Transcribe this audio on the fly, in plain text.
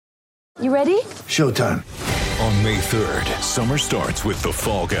You ready? Showtime. On May 3rd, summer starts with The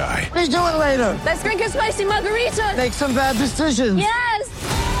Fall Guy. Let's do it later. Let's drink a spicy margarita. Make some bad decisions. Yes!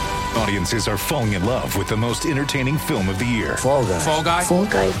 Audiences are falling in love with the most entertaining film of the year. Fall Guy. Fall Guy? Fall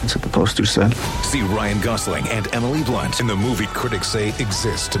Guy. That's what the poster said. See Ryan Gosling and Emily Blunt in the movie critics say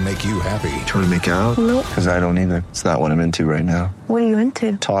exists to make you happy. Trying to make it out? Nope. Because I don't either. It's not what I'm into right now. What are you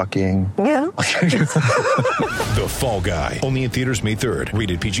into? Talking. Yeah. The Fall Guy. Only in theaters May 3rd.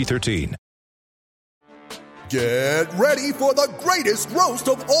 Rated PG-13. Get ready for the greatest roast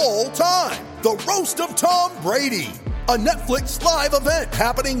of all time. The Roast of Tom Brady. A Netflix live event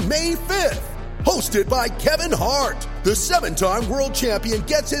happening May 5th. Hosted by Kevin Hart. The 7-time world champion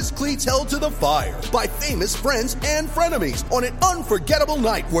gets his cleats held to the fire by famous friends and frenemies on an unforgettable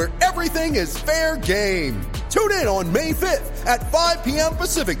night where everything is fair game. Tune in on May 5th at 5 p.m.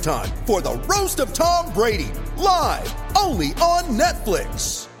 Pacific time for the Roast of Tom Brady. Live only on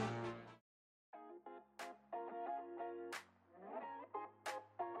Netflix.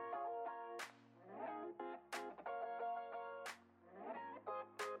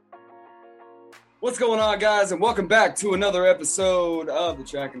 What's going on, guys, and welcome back to another episode of the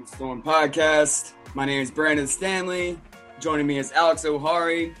Tracking the Storm podcast. My name is Brandon Stanley. Joining me is Alex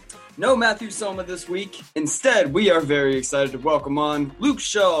O'Hari. No Matthew Soma this week. Instead, we are very excited to welcome on Luke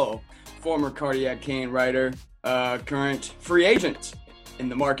Shaw, former Cardiac Cane writer, current free agent in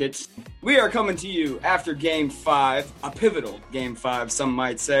the market. We are coming to you after Game 5, a pivotal Game 5, some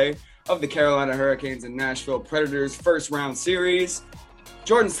might say, of the Carolina Hurricanes and Nashville Predators first-round series.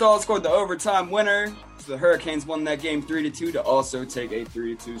 Jordan Staal scored the overtime winner, so the Hurricanes won that game 3-2 to also take a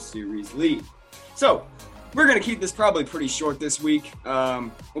 3-2 series lead. So, we're going to keep this probably pretty short this week.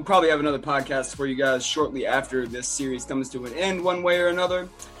 We'll probably have another podcast for you guys shortly after this series comes to an end one way or another.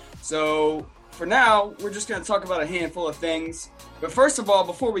 So, for now, we're just going to talk about a handful of things. But first of all,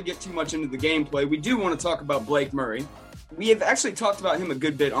 before we get too much into the gameplay, we do want to talk about Blake Murray. We have actually talked about him a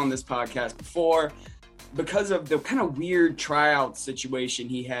good bit on this podcast before, because of the kind of weird tryout situation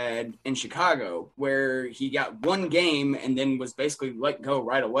he had in Chicago, where he got one game and then was basically let go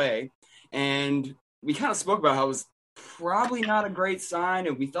right away. And we kind of spoke about how it was probably not a great sign,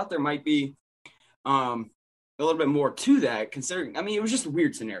 and we thought there might be a little bit more to that, considering, I mean, it was just a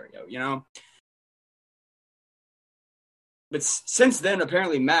weird scenario, you know? But since then,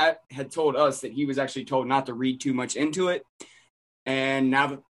 apparently Matt had told us that he was actually told not to read too much into it. And now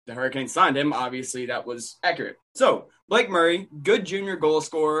that the Hurricanes signed him, obviously that was accurate. So, Blake Murray, good junior goal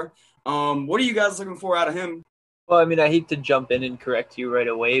scorer. What are you guys looking for out of him? Well, I mean, I hate to jump in and correct you right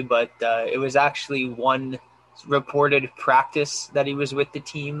away, but it was actually one reported practice that he was with the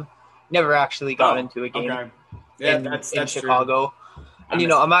team. Never actually got into a game in Chicago. True. And, you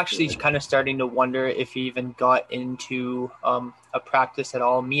know, I'm actually kind of starting to wonder if he even got into a practice at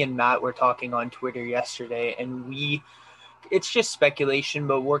all. Me and Matt were talking on Twitter yesterday, and it's just speculation,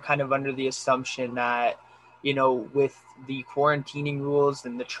 but we're kind of under the assumption that, you know, with the quarantining rules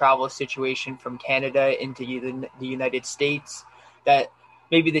and the travel situation from Canada into the United States, that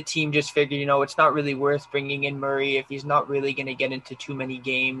maybe the team just figured, you know, it's not really worth bringing in Murray if he's not really going to get into too many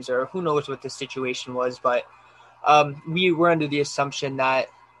games, or who knows what the situation was. But we were under the assumption that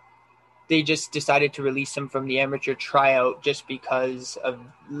they just decided to release him from the amateur tryout just because of,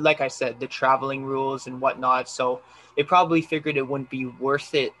 like I said, the traveling rules and whatnot. So they probably figured it wouldn't be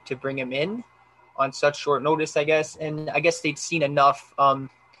worth it to bring him in on such short notice, I guess. And I guess they'd seen enough.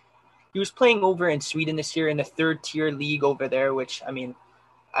 He was playing over in Sweden this year in the third-tier league over there, which, I mean,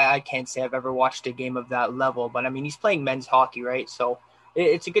 I can't say I've ever watched a game of that level. But, I mean, he's playing men's hockey, right? So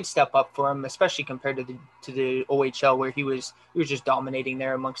it's a good step up for him, especially compared to the OHL, where he was just dominating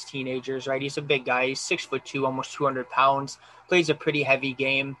there amongst teenagers, right? He's a big guy. He's 6'2", almost 200 pounds, plays a pretty heavy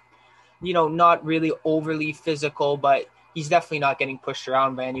game. You know, not really overly physical, but he's definitely not getting pushed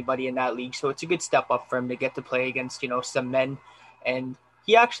around by anybody in that league. So it's a good step up for him to get to play against, you know, some men. And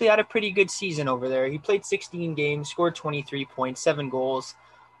he actually had a pretty good season over there. He played 16 games, scored 23 points, 7 goals.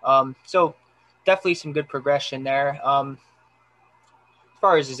 So definitely some good progression there. As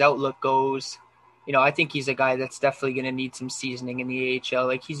far as his outlook goes, you know, I think he's a guy that's definitely going to need some seasoning in the AHL.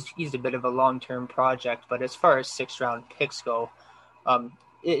 Like, he's a bit of a long-term project, but as far as 6th-round picks go,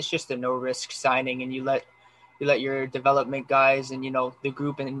 it's just a no-risk signing, and you let your development guys and, you know, the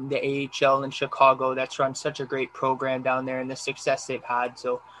group in the AHL in Chicago that's run such a great program down there and the success they've had.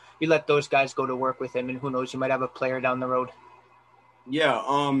 So you let those guys go to work with him, and who knows, you might have a player down the road. Yeah,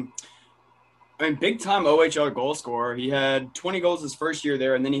 I mean, big-time OHL goal scorer. He had 20 goals his first year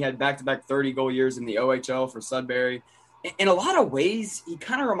there, and then he had back-to-back 30-goal years in the OHL for Sudbury. In a lot of ways, he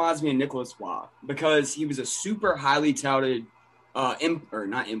kind of reminds me of Nicholas Waugh, because he was a super highly touted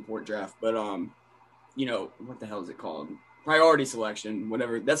not import draft, but what the hell is it called? Priority selection,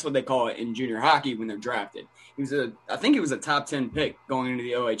 whatever. That's what they call it in junior hockey when they're drafted. I think he was a top 10 pick going into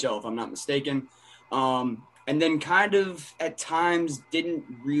the OHL, if I'm not mistaken. And then kind of at times didn't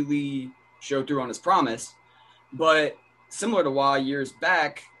really show through on his promise. But similar to Waugh years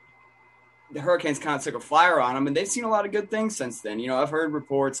back, the Hurricanes kind of took a flyer on him, and they've seen a lot of good things since then. I've heard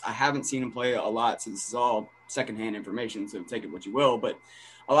reports. I haven't seen him play a lot, so this is all secondhand information, so take it what you will. But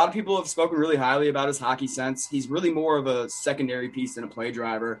a lot of people have spoken really highly about his hockey sense. He's really more of a secondary piece than a play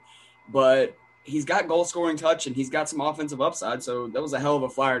driver, but he's got goal-scoring touch, and he's got some offensive upside, so that was a hell of a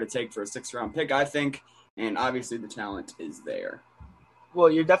flyer to take for a 6th-round pick, I think, and obviously the talent is there. Well,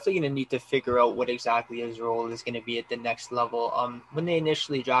 you're definitely going to need to figure out what exactly his role is going to be at the next level. When they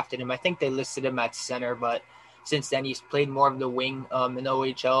initially drafted him, I think they listed him at center, but since then he's played more of the wing in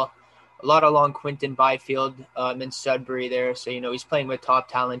OHL. A lot along Quinton Byfield and Sudbury there. So, he's playing with top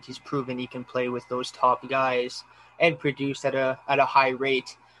talent. He's proven he can play with those top guys and produce at a high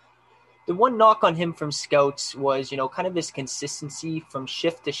rate. The one knock on him from scouts was, kind of his consistency from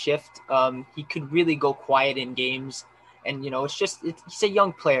shift to shift. He could really go quiet in games. And, he's a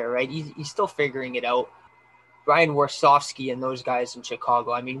young player, right? He's still figuring it out. Brian Warsofsky and those guys in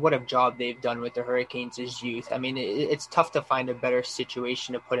Chicago, what a job they've done with the Hurricanes' youth. It's tough to find a better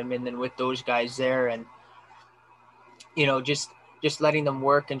situation to put him in than with those guys there. And, just letting them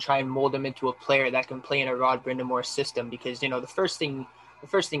work and try and mold them into a player that can play in a Rod Brind'Amour system. Because, the first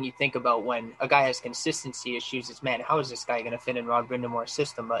thing you think about when a guy has consistency issues is, man, how is this guy going to fit in Rod Brind'Amour's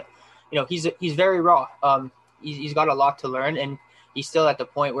system? But, he's very raw. He's got a lot to learn, and he's still at the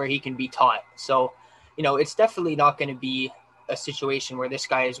point where he can be taught. So, it's definitely not going to be a situation where this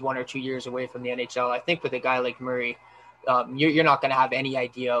guy is 1 or 2 years away from the NHL. I think with a guy like Murray, you're not going to have any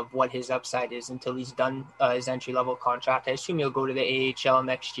idea of what his upside is until he's done his entry-level contract. I assume he'll go to the AHL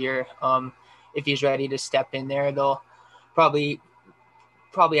next year. If he's ready to step in there, they'll probably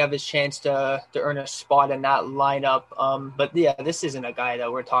have his chance to earn a spot in that lineup. But, yeah, this isn't a guy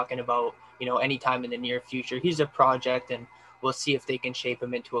that we're talking about anytime in the near future. He's a project, and we'll see if they can shape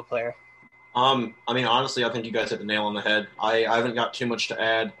him into a player. Honestly, I think you guys hit the nail on the head. I haven't got too much to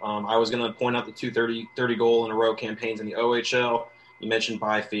add. I was going to point out the 2 30-goal-in-a-row campaigns in the OHL. You mentioned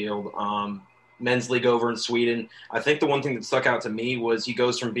Byfield. Men's league over in Sweden. I think the one thing that stuck out to me was he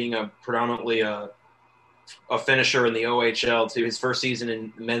goes from being predominantly a finisher in the OHL to his first season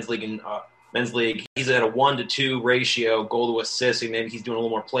in men's league. He's at a 1-to-2 ratio, goal to assist. Maybe he's doing a little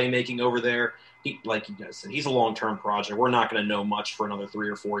more playmaking over there. Like you guys said, he's a long-term project. We're not going to know much for another 3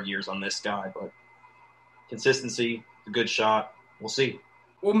 or 4 years on this guy, but consistency, a good shot. We'll see.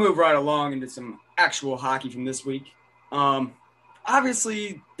 We'll move right along into some actual hockey from this week.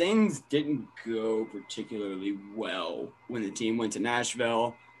 Obviously, things didn't go particularly well when the team went to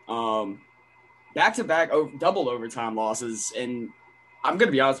Nashville. Back-to-back double overtime losses, and I'm going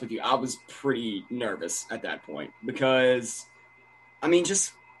to be honest with you, I was pretty nervous at that point because,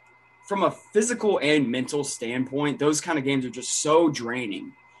 just from a physical and mental standpoint, those kind of games are just so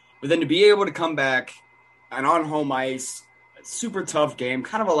draining. But then to be able to come back and on home ice, super tough game,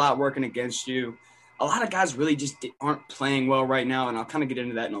 kind of a lot working against you. A lot of guys really just aren't playing well right now, and I'll kind of get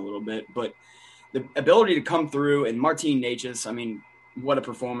into that in a little bit. But the ability to come through, and Martin Necas, what a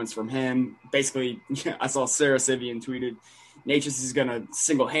performance from him. Basically, I saw Sarah Sivian tweeted, Necas is going to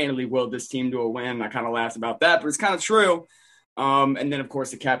single-handedly will this team to a win. I kind of laughed about that, but it's kind of true. And then, of course,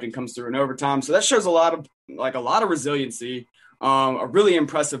 the captain comes through in overtime. So that shows a lot of resiliency, a really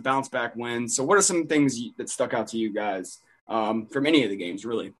impressive bounce-back win. So what are some things that stuck out to you guys from any of the games,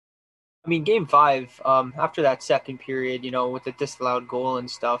 really? Game 5, after that second period, with the disallowed goal and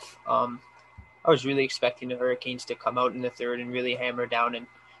stuff, I was really expecting the Hurricanes to come out in the third and really hammer down and,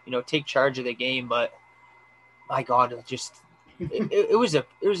 take charge of the game. But my God, it was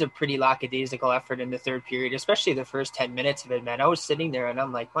a pretty lackadaisical effort in the third period, especially the first 10 minutes of it, man. I was sitting there and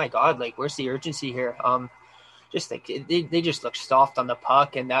I'm like, my God, where's the urgency here? They just looked soft on the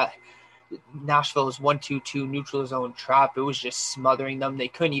puck, and that Nashville's 1-2-2 neutral zone trap, it was just smothering them. They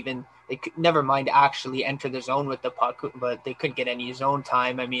could never mind actually enter the zone with the puck, but they couldn't get any zone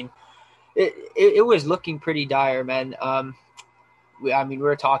time. It was looking pretty dire, man. We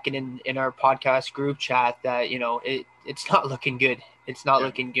were talking in our podcast group chat that, it's not looking good. It's not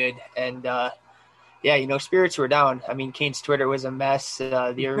looking good. And, spirits were down. Kane's Twitter was a mess.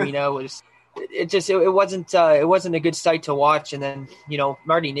 The arena was – it wasn't a good sight to watch. And then,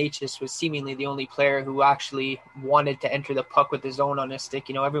 Marty Necas was seemingly the only player who actually wanted to enter the puck with the zone on his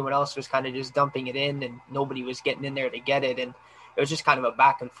stick. Everyone else was kind of just dumping it in, and nobody was getting in there to get it. And it was just kind of a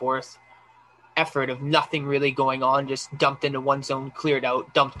back and forth. effort of nothing really going on, just dumped into one zone, cleared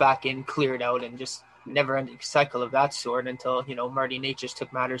out, dumped back in, cleared out, and just never-ending cycle of that sort until, Marty Necas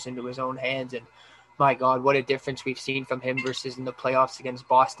took matters into his own hands. And my God, what a difference we've seen from him versus in the playoffs against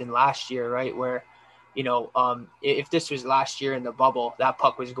Boston last year, right? Where, if this was last year in the bubble, that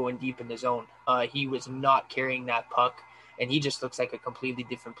puck was going deep in the zone. He was not carrying that puck, and he just looks like a completely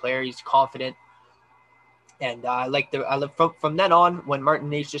different player. He's confident. And from then on, when Martin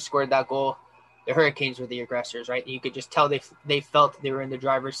Necas scored that goal, the Hurricanes were the aggressors, right? You could just tell they felt they were in the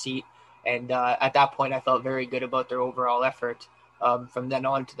driver's seat. And at that point, I felt very good about their overall effort. From then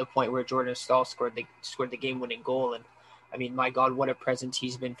on to the point where Jordan Staal scored the game-winning goal. And, I mean, my God, what a presence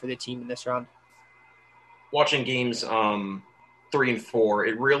he's been for the team in this round. Watching games 3 and 4,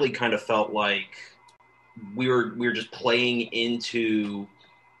 it really kind of felt like we were just playing into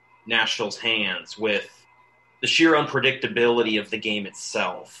Nashville's hands with the sheer unpredictability of the game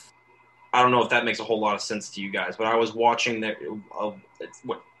itself. I don't know if that makes a whole lot of sense to you guys, but I was watching that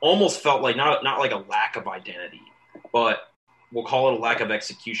what almost felt like not like a lack of identity, but we'll call it a lack of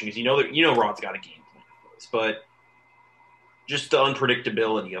execution, because Rod's got a game plan for this, but just the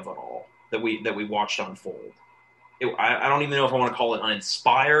unpredictability of it all that we watched unfold. I don't even know if I want to call it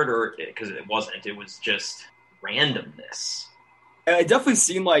uninspired, or because it wasn't. It was just randomness. It definitely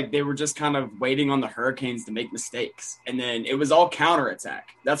seemed like they were just kind of waiting on the Hurricanes to make mistakes. And then it was all counterattack.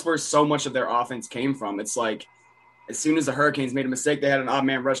 That's where so much of their offense came from. It's like as soon as the Hurricanes made a mistake, they had an odd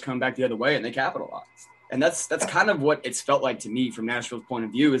man rush coming back the other way, and they capitalized. And that's kind of what it's felt like to me from Nashville's point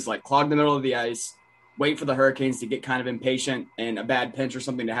of view, is like clog the middle of the ice, wait for the Hurricanes to get kind of impatient and a bad pinch or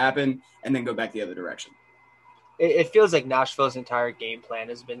something to happen, and then go back the other direction. It feels like Nashville's entire game plan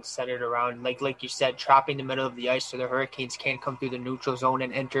has been centered around, like you said, trapping the middle of the ice so the Hurricanes can't come through the neutral zone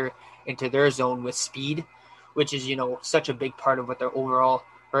and enter into their zone with speed, which is, such a big part of what their overall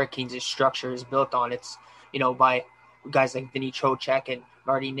Hurricanes' structure is built on. It's, by guys like Vinny Trocheck and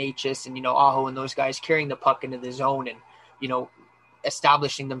Marty Necas and, Aho and those guys carrying the puck into the zone and,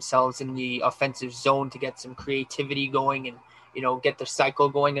 establishing themselves in the offensive zone to get some creativity going and, get the cycle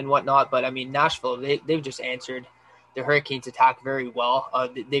going and whatnot. But, I mean, Nashville, they've just answered the Hurricanes' attack very well.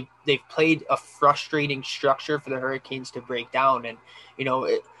 They've played a frustrating structure for the Hurricanes to break down. And,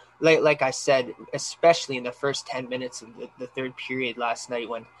 like I said, especially in the first 10 minutes of the third period last night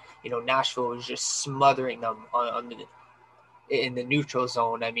when, Nashville was just smothering them in the neutral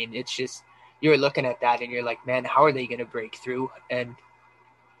zone. I mean, it's just, you're looking at that and you're like, man, how are they going to break through? And,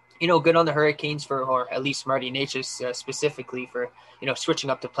 good on the Hurricanes or at least Marty Necas specifically for, switching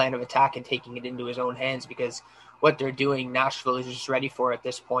up the plan of attack and taking it into his own hands, because what they're doing, Nashville is just ready for at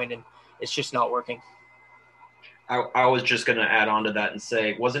this point, and it's just not working. I was just going to add on to that and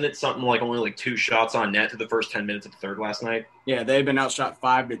say, wasn't it something like only like 2 shots on net to the first 10 minutes of the third last night? Yeah, they've been outshot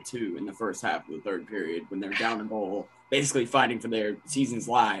 5-2 in the first half of the third period when they're down a goal, basically fighting for their season's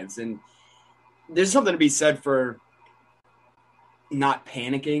lives. And there's something to be said for not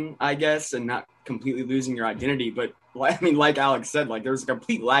panicking, I guess, and not completely losing your identity. But, I mean, like Alex said, like there was a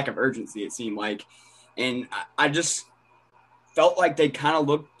complete lack of urgency, it seemed like. And I just felt like they kind of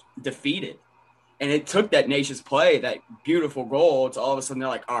looked defeated. And it took that Necas play, that beautiful goal, to all of a sudden they're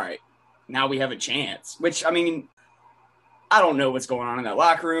like, all right, now we have a chance. Which, I mean, I don't know what's going on in that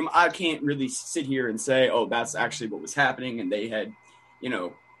locker room. I can't really sit here and say, oh, that's actually what was happening and they had,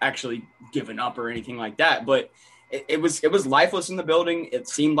 actually given up or anything like that. But it was lifeless in the building. It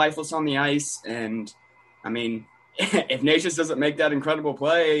seemed lifeless on the ice. And, I mean, if Necas doesn't make that incredible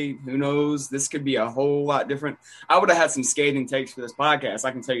play, who knows? This could be a whole lot different. I would have had some scathing takes for this podcast.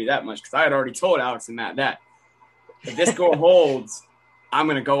 I can tell you that much, because I had already told Alex and Matt that if this goal holds, I'm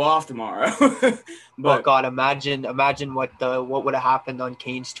going to go off tomorrow. But oh God, imagine what would have happened on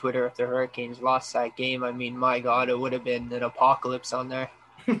Kane's Twitter if the Hurricanes lost that game. I mean, my God, it would have been an apocalypse on there.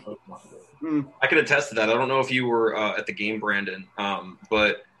 I can attest to that. I don't know if you were at the game, Brandon,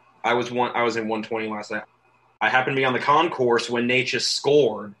 but I was in 120 last night. I happened to be on the concourse when Necas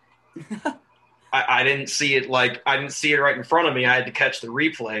scored. I didn't see it right in front of me. I had to catch the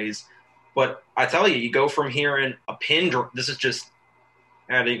replays. But I tell you, you go from hearing a pin drop. This is just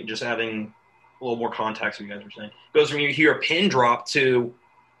adding a little more context. What you guys were saying, it goes from you hear a pin drop to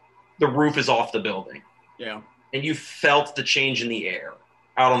the roof is off the building. Yeah, and you felt the change in the air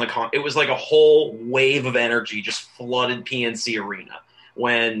out on the It was like a whole wave of energy just flooded PNC Arena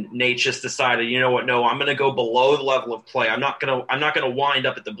when Necas decided, you know what? No, I'm going to go below the level of play. I'm not going to wind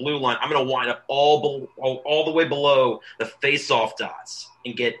up at the blue line. I'm going to wind up all the way below the face-off dots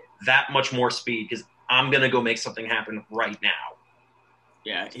and get that much more speed, because I'm going to go make something happen right now.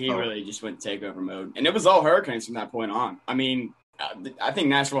 Yeah, he really just went takeover mode. And it was all Hurricanes from that point on. I mean, I think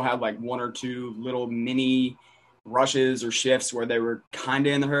Nashville had like one or two little mini rushes or shifts where they were kind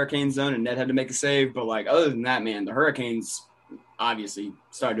of in the Hurricane zone and Ned had to make a save. But like other than that, man, the Hurricanes obviously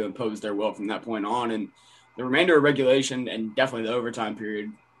started to impose their will from that point on. And the remainder of regulation and definitely the overtime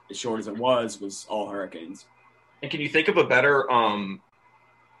period, as short as it was all Hurricanes. And can you think of a better,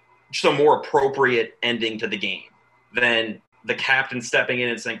 just a more appropriate ending to the game than the captain stepping in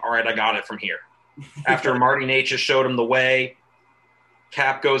and saying, all right, I got it from here. After Marty Necas showed him the way,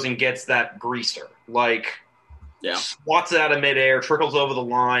 Cap goes and gets that greaser. Swats it out of midair, trickles over the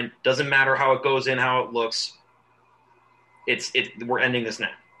line. Doesn't matter how it goes in, how it looks. We're ending this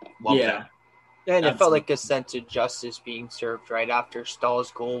now. Love that. Yeah, and it felt like a sense of justice being served right after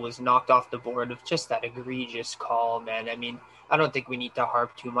Stahl's goal was knocked off the board of just that egregious call, man. I mean, I don't think we need to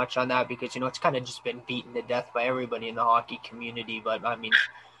harp too much on that because, it's kind of just been beaten to death by everybody in the hockey community. But, I mean,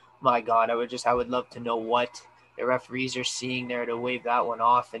 my God, I would love to know what the referees are seeing there to wave that one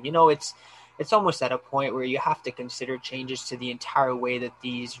off. And, it's almost at a point where you have to consider changes to the entire way that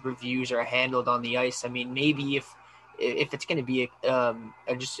these reviews are handled on the ice. I mean, maybe if it's going to be a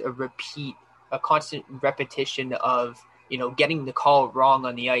constant repetition of, getting the call wrong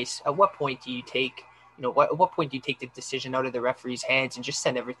on the ice, at what point do you take, at what point do you take the decision out of the referee's hands and just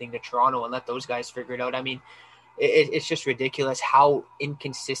send everything to Toronto and let those guys figure it out? I mean, it's just ridiculous how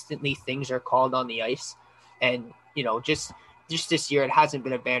inconsistently things are called on the ice. And, just this year, it hasn't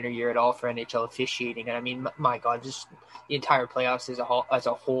been a banner year at all for NHL officiating. And I mean, my God, just the entire playoffs as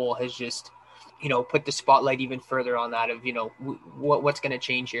a whole has just, put the spotlight even further on that of, what's going to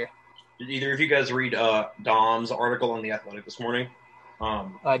change here. Did either of you guys read Dom's article on The Athletic this morning?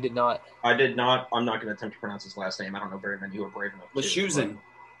 I did not. I did not. I'm not going to attempt to pronounce his last name. I don't know very many who are brave enough. Lechusen.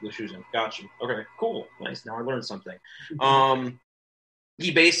 Got you. Okay, cool. Nice. Now I learned something.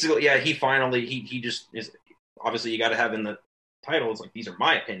 He basically, he finally, he just is, obviously you got to have in the title, it's like, these are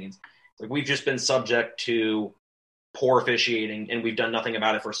my opinions. It's like, we've just been subject to poor officiating and we've done nothing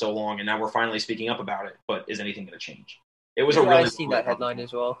about it for so long. And now we're finally speaking up about it. But is anything going to change? It was I've seen that headline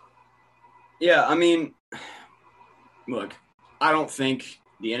as well. Yeah, I mean, look, I don't think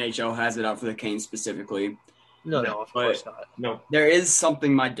the NHL has it out for the Canes specifically. No, of course not. No. There is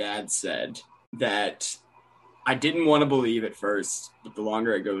something my dad said that I didn't want to believe at first, but the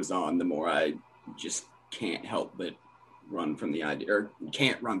longer it goes on, the more I just can't help but run from the idea, or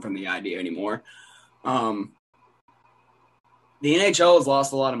can't run from the idea anymore. The NHL has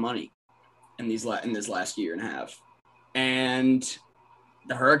lost a lot of money in this last year and a half. And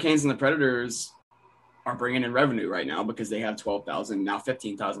the Hurricanes and the Predators are bringing in revenue right now because they have 12,000, now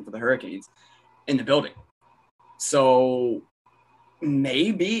 15,000 for the Hurricanes in the building. So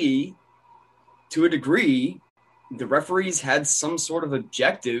maybe to a degree, the referees had some sort of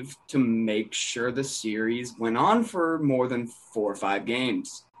objective to make sure the series went on for more than 4 or 5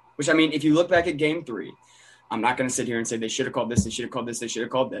 games, which, I mean, if you look back at game 3, I'm not going to sit here and say they should have called this, they should have called this, they should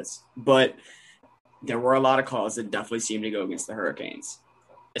have called this, but there were a lot of calls that definitely seemed to go against the Hurricanes,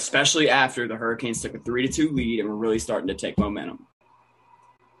 especially after the Hurricanes took a 3-2 lead and were really starting to take momentum.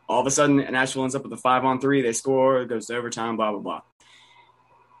 All of a sudden, Nashville ends up with a 5-on-3. They score, it goes to overtime, blah, blah, blah.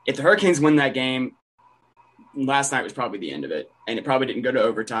 If the Hurricanes win that game, last night was probably the end of it, and it probably didn't go to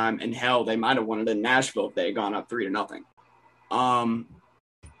overtime. And hell, they might have won it in Nashville if they had gone up 3-0.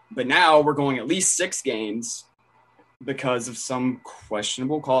 But now we're going at least 6 games because of some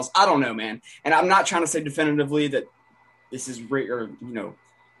questionable calls. I don't know, man. And I'm not trying to say definitively that this is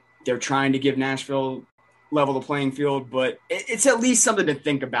they're trying to give Nashville level the playing field, but it's at least something to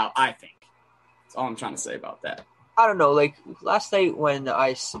think about, I think. That's all I'm trying to say about that. I don't know. Like last night when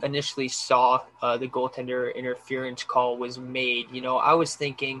I initially saw the goaltender interference call was made, I was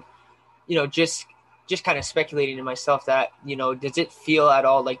thinking, just kind of speculating to myself that, does it feel at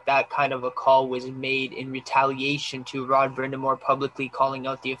all like that kind of a call was made in retaliation to Rod Brind'Amour publicly calling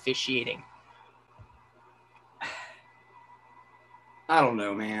out the officiating? I don't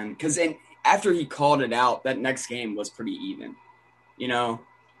know, man. Because after he called it out, that next game was pretty even,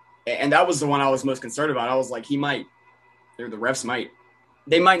 And that was the one I was most concerned about. I was like, the refs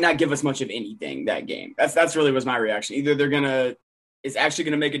might not give us much of anything that game. That's really was my reaction. Either it's actually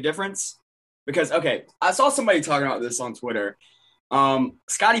going to make a difference. Because, okay, I saw somebody talking about this on Twitter.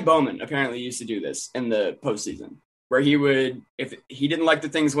 Scotty Bowman apparently used to do this in the postseason, where he would, if he didn't like the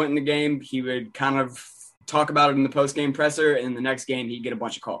things went in the game, he would kind of talk about it in the post-game presser, and in the next game, he'd get a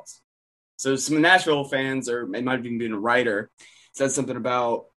bunch of calls. So some Nashville fans, or it might have even been a writer, said something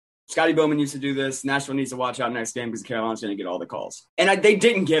about Scotty Bowman used to do this. Nashville needs to watch out next game because Carolina's going to get all the calls. And they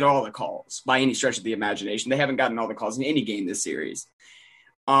didn't get all the calls by any stretch of the imagination. They haven't gotten all the calls in any game this series.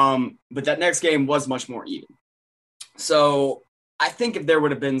 But that next game was much more even. So I think if there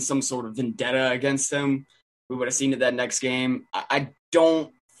would have been some sort of vendetta against him, we would have seen it that next game. I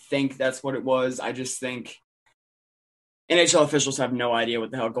don't think that's what it was. I just think NHL officials have no idea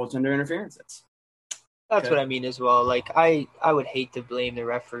what the hell goaltender interference is. That's what I mean as well. Like, I would hate to blame the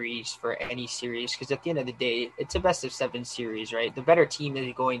referees for any series because at the end of the day, it's a best-of-7 series, right? The better team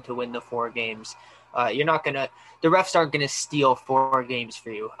is going to win the 4 games. The refs aren't going to steal 4 games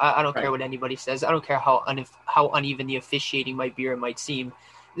for you. I don't care what anybody says. I don't care how uneven the officiating might be or it might seem.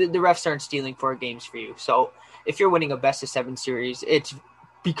 The refs aren't stealing 4 games for you. So if you're winning a best-of-7 series, it's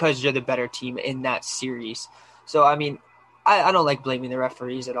because you're the better team in that series. So, I mean, I don't like blaming the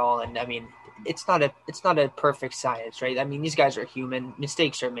referees at all. And, I mean, it's not a perfect science, right? I mean, these guys are human.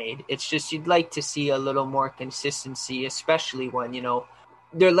 Mistakes are made. It's just you'd like to see a little more consistency, especially when,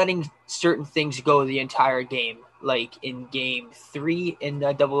 they're letting certain things go the entire game, like in game 3 in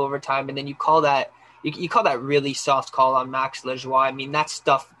the double overtime. And then you call that really soft call on Max Lajoie. I mean, that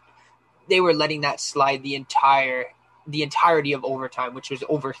stuff, they were letting that slide the entirety of overtime, which was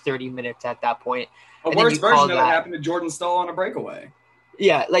over 30 minutes at that point. A worse version of it happened to Jordan Staal on a breakaway.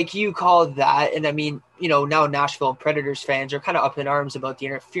 Yeah, like you called that, and I mean, now Nashville Predators fans are kind of up in arms about the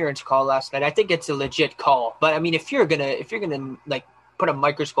interference call last night. I think it's a legit call, but I mean, if you're gonna like put a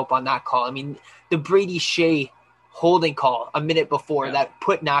microscope on that call, I mean, the Brady Shea holding call a minute before that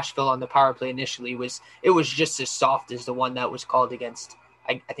put Nashville on the power play initially was just as soft as the one that was called against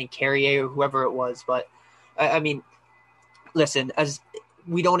I think Carrier or whoever it was. But I mean, listen, as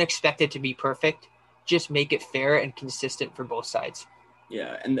we don't expect it to be perfect, just make it fair and consistent for both sides.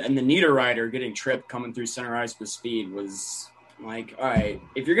 Yeah, and the Niederreiter getting tripped coming through center ice with speed was like, all right,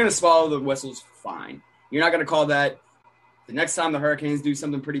 if you're going to swallow the whistles, fine. You're not going to call that. The next time the Hurricanes do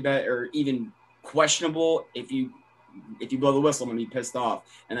something pretty bad or even questionable, if you blow the whistle, I'm going to be pissed off.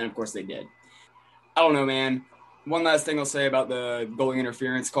 And then, of course, they did. I don't know, man. One last thing I'll say about the goalie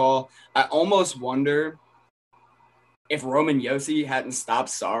interference call. I almost wonder if Roman Josi hadn't stopped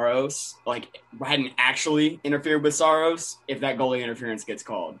Saros, like hadn't actually interfered with Saros, if that goalie interference gets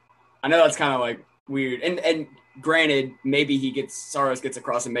called. I know that's kind of like weird. And granted, maybe Saros gets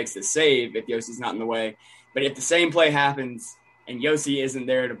across and makes the save if Josi's not in the way. But if the same play happens and Josi isn't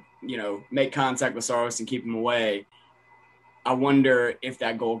there to, make contact with Saros and keep him away, I wonder if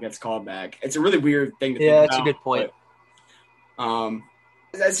that goal gets called back. It's a really weird thing to think about. Yeah, that's a good point. But,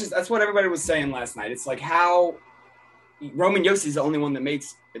 that's what everybody was saying last night. It's like how Roman Josi's the only one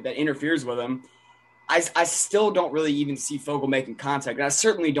that interferes with him. I still don't really even see Foegele making contact. And I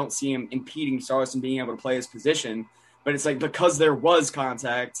certainly don't see him impeding Saros and being able to play his position. But it's like because there was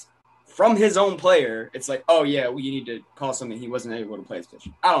contact from his own player, it's like, oh, yeah, you need to call something. He wasn't able to play his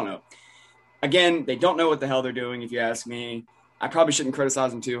position. I don't know. Again, they don't know what the hell they're doing, if you ask me. I probably shouldn't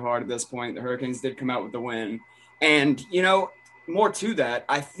criticize them too hard at this point. The Hurricanes did come out with the win. And, more to that,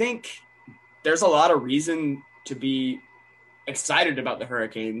 I think there's a lot of reason to be excited about the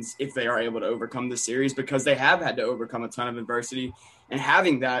Hurricanes if they are able to overcome this series because they have had to overcome a ton of adversity. And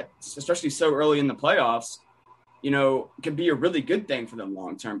having that, especially so early in the playoffs, could be a really good thing for them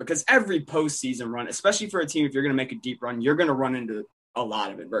long term because every postseason run, especially for a team, if you're going to make a deep run, you're going to run into a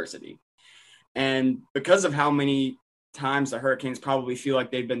lot of adversity. And because of how many times the Hurricanes probably feel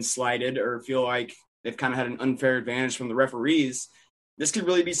like they've been slighted or feel like they've kind of had an unfair advantage from the referees, this could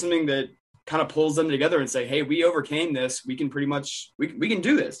really be something that kind of pulls them together and say, hey, we overcame this. We can pretty much, we can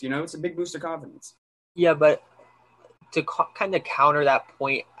do this. It's a big boost of confidence. Yeah, but to kind of counter that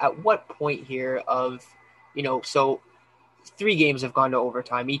point, at what point here of, so 3 games have gone to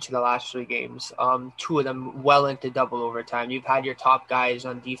overtime, each of the last 3 games, 2 of them well into double overtime. You've had your top guys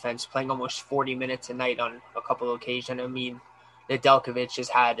on defense playing almost 40 minutes a night on a couple of occasions. I mean, Nedeljkovic has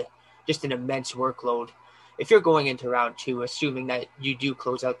had just an immense workload. If you're going into round 2, assuming that you do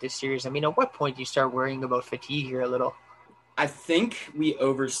close out this series, I mean, at what point do you start worrying about fatigue here a little? I think we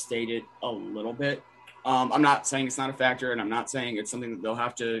overstated a little bit. I'm not saying it's not a factor, and I'm not saying it's something that they'll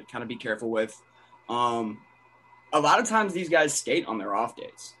have to kind of be careful with. A lot of times these guys skate on their off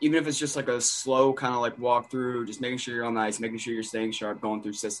days, even if it's just like a slow kind of like walk through, just making sure you're on the ice, making sure you're staying sharp, going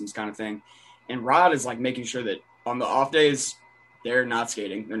through systems kind of thing. And Rod is like making sure that on the off days, they're not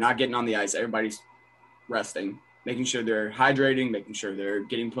skating. They're not getting on the ice. Everybody's resting, making sure they're hydrating, making sure they're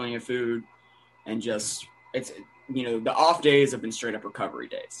getting plenty of food. And just, the off days have been straight up recovery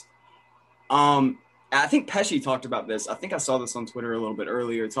days. I think Pesce talked about this. I think I saw this on Twitter a little bit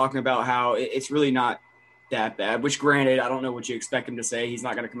earlier, talking about how it's really not that bad, which granted, I don't know what you expect him to say. He's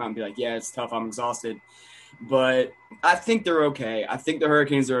not going to come out and be like, yeah, it's tough, I'm exhausted. But I think they're okay. I think the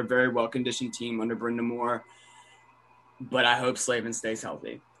Hurricanes are a very well-conditioned team under Brendan Moore, but I hope Slavin stays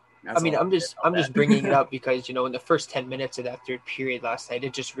healthy. I'm just bringing it up because, in the first 10 minutes of that third period last night,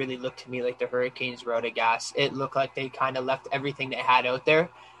 it just really looked to me like the Hurricanes were out of gas. It looked like they kind of left everything they had out there,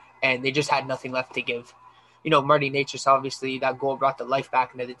 and they just had nothing left to give. Marty Necas, obviously, that goal brought the life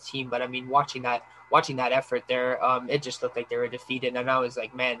back into the team. But, watching that effort there, it just looked like they were defeated. And I was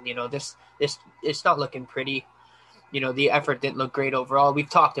like, man, this it's not looking pretty. The effort didn't look great overall. We've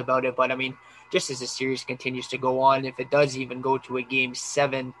talked about it, but, just as the series continues to go on, if it does even go to a Game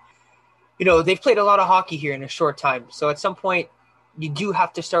 7, they've played a lot of hockey here in a short time. So at some point, you do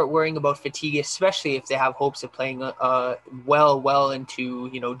have to start worrying about fatigue, especially if they have hopes of playing well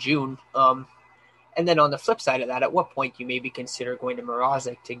into, June. And then on the flip side of that, at what point you maybe consider going to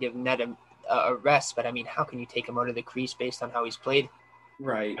Mrazek to give Ned a rest? But, how can you take him out of the crease based on how he's played?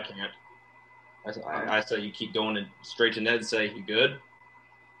 Right. I can't. I say you keep going straight to Ned and say, you good?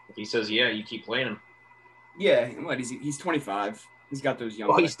 If he says, yeah, you keep playing him. Yeah, he's 25. He's got those young.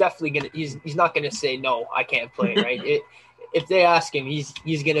 Well, he's definitely he's not gonna say no, I can't play, right? If they ask him, he's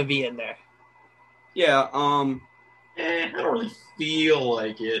gonna be in there. Yeah. I don't really feel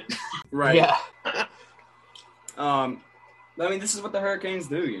like it. Right. Yeah. This is what the Hurricanes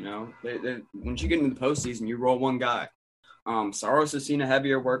do. They once you get into the postseason, you roll one guy. Saros has seen a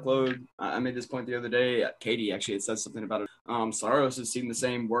heavier workload. I made this point the other day. Katie actually had said something about it. Saros has seen the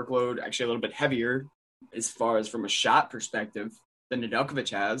same workload, actually a little bit heavier as far as from a shot perspective than Nedeljkovic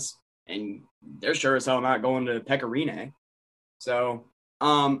has. And they're sure as hell not going to Pekka Rinne. So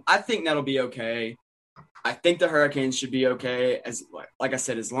I think that'll be okay. I think the Hurricanes should be okay. Like I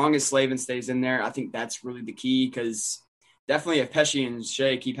said, as long as Slavin stays in there, I think that's really the key, because definitely if Pesce and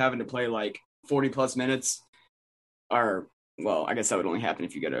Shea keep having to play like 40-plus minutes, or, well, I guess that would only happen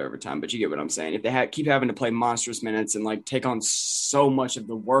if you go to overtime, but you get what I'm saying. If they keep having to play monstrous minutes and, take on so much of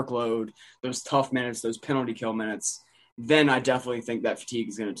the workload, those tough minutes, those penalty kill minutes, then I definitely think that fatigue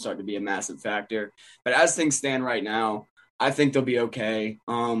is going to start to be a massive factor. But as things stand right now, I think they'll be okay.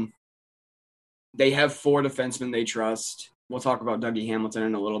 They have 4 defensemen they trust. We'll talk about Dougie Hamilton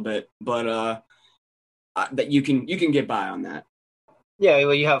in a little bit, but that you can get by on that. Yeah,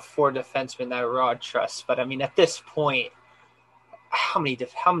 well, you have 4 defensemen that Rod trusts, but at this point, how many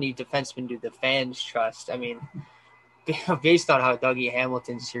defensemen do the fans trust? Based on how Dougie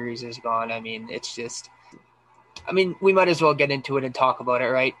Hamilton's series has gone, it's just, we might as well get into it and talk about it,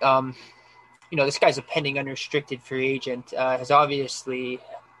 right? This guy's a pending unrestricted free agent, has obviously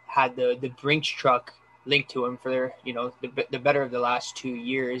had the Brinks truck linked to him for the better of the last 2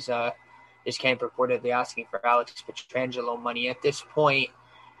 years. This camp reportedly asking for Alex Pietrangelo money at this point,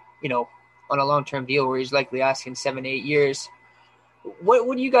 on a long-term deal where he's likely asking 7-8 years.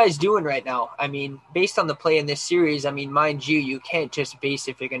 What are you guys doing right now? Based on the play in this series, mind you can't just base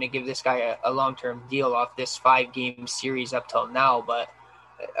if you're going to give this guy a long-term deal off this 5-game series up till now. But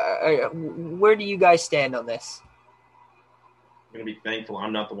where do you guys stand on this? I'm going to be thankful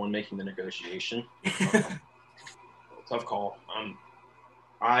I'm not the one making the negotiation. Tough call.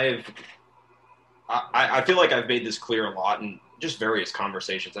 I feel like I've made this clear a lot in just various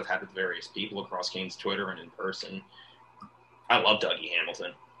conversations I've had with various people across Canes Twitter and in person. I love Dougie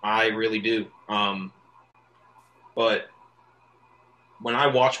Hamilton. I really do. But when I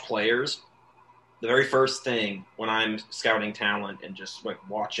watch players, the very first thing when I'm scouting talent and just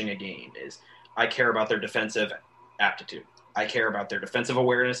watching a game is I care about their defensive aptitude. I care about their defensive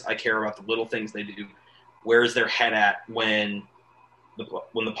awareness. I care about the little things they do. Where's their head at when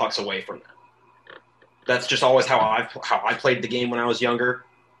the puck's away from them? That's just always how I played the game when I was younger.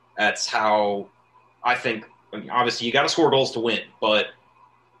 That's how I think. Obviously, you got to score goals to win, but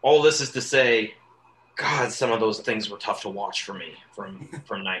all this is to say, God, some of those things were tough to watch for me from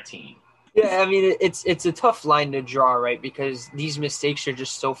 19. Yeah, it's a tough line to draw, right? Because these mistakes are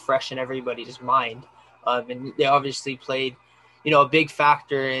just so fresh in everybody's mind, and they obviously played, a big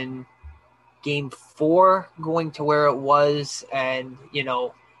factor in Game 4 going to where it was, and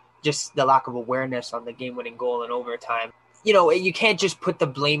just the lack of awareness on the game-winning goal in overtime. You can't just put the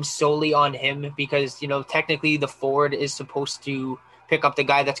blame solely on him because, technically the forward is supposed to pick up the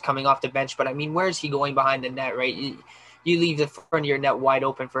guy that's coming off the bench. But, where is he going behind the net, right? You leave the front of your net wide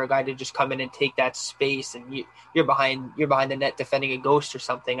open for a guy to just come in and take that space, and you're behind the net defending a ghost or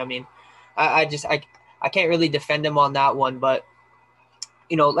something. I can't really defend him on that one. But,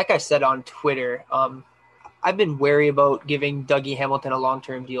 like I said on Twitter, I've been wary about giving Dougie Hamilton a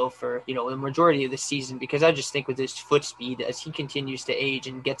long-term deal for, the majority of the season because I just think with his foot speed, as he continues to age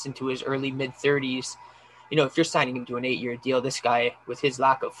and gets into his early mid-30s, if you're signing him to an 8-year deal, this guy, with his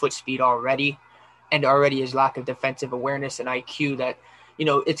lack of foot speed already and already his lack of defensive awareness and IQ, that,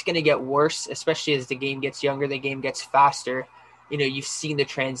 it's going to get worse, especially as the game gets younger, the game gets faster. you've seen the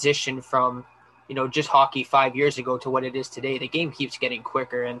transition from, just hockey 5 years ago to what it is today. The game keeps getting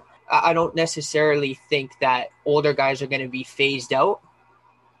quicker, and I don't necessarily think that older guys are going to be phased out,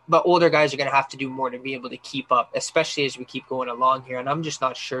 but older guys are going to have to do more to be able to keep up, especially as we keep going along here. And I'm just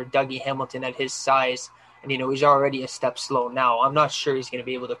not sure Dougie Hamilton at his size, and, he's already a step slow now. I'm not sure he's going to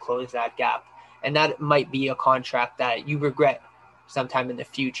be able to close that gap. And that might be a contract that you regret sometime in the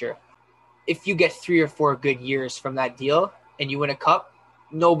future. If you get 3 or 4 good years from that deal and you win a cup,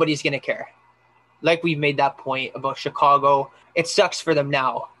 nobody's going to care. Like we've made that point about Chicago, it sucks for them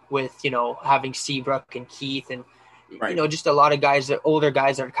now with, having Seabrook and Keith and, right. Just a lot of guys, older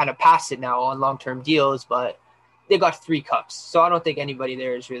guys are kind of past it now on long-term deals, but they got 3 cups. So I don't think anybody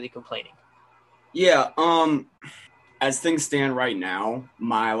there is really complaining. Yeah. As things stand right now,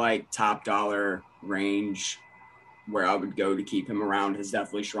 my top dollar range where I would go to keep him around has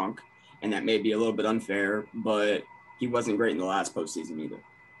definitely shrunk. And that may be a little bit unfair, but he wasn't great in the last postseason either.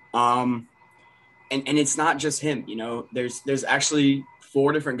 And it's not just him, there's actually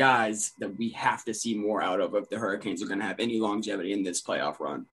 4 different guys that we have to see more out of if the Hurricanes are going to have any longevity in this playoff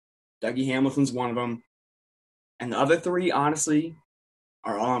run. Dougie Hamilton's one of them. And the other 3, honestly,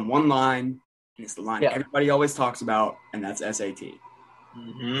 are all on one line. And it's the line everybody always talks about, and that's SAT.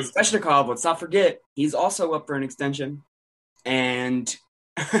 Mm-hmm. Svechnikov, let's not forget, he's also up for an extension. And,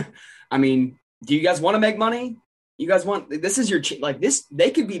 I mean, do you guys want to make money? You guys want – this is your this.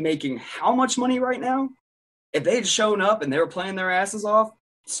 They could be making how much money right now? If they had shown up and they were playing their asses off,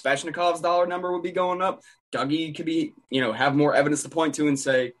 Svechnikov's dollar number would be going up. Dougie could be, have more evidence to point to and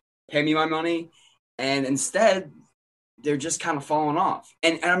say, pay me my money. And instead, they're just kind of falling off.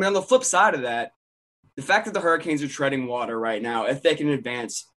 And I mean, on the flip side of that, the fact that the Hurricanes are treading water right now, if they can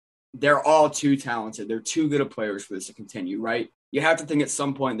advance, they're all too talented. They're too good of players for this to continue, right? You have to think at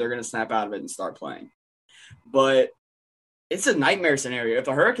some point they're going to snap out of it and start playing. But it's a nightmare scenario. If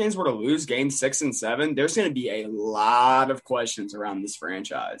the Hurricanes were to lose game 6 and 7, there's going to be a lot of questions around this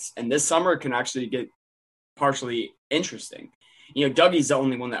franchise. And this summer can actually get partially interesting. Dougie's the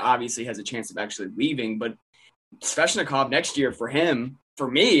only one that obviously has a chance of actually leaving, but Svechnikov next year for him, for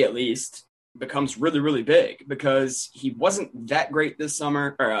me at least, becomes really, really big because he wasn't that great this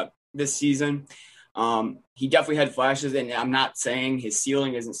summer or this season. He definitely had flashes, and I'm not saying his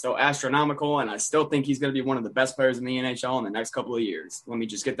ceiling isn't still astronomical, and I still think he's going to be one of the best players in the NHL in the next couple of years. Let me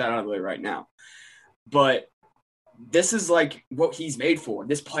just get that out of the way right now. But this is what he's made for,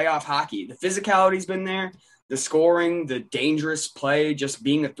 this playoff hockey. The physicality's been there. The scoring, the dangerous play, just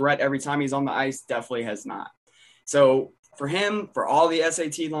being a threat every time he's on the ice definitely has not. So for him, for all the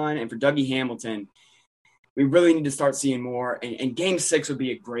SAT line, and for Dougie Hamilton, we really need to start seeing more. And game 6 would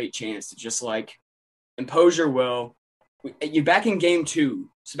be a great chance to just impose your will. You're back in game 2.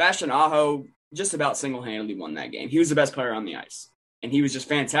 Sebastian Aho just about single-handedly won that game. He was the best player on the ice. And he was just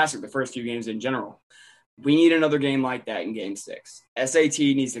fantastic the first few games in general. We need another game like that in game 6. SAT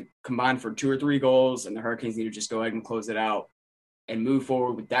needs to combine for 2 or 3 goals, and the Hurricanes need to just go ahead and close it out and move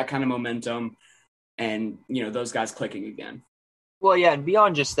forward with that kind of momentum and, those guys clicking again. Well, yeah, and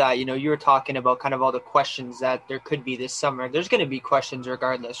beyond just that, you were talking about kind of all the questions that there could be this summer. There's going to be questions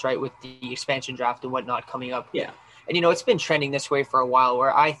regardless, right, with the expansion draft and whatnot coming up. Yeah. And, it's been trending this way for a while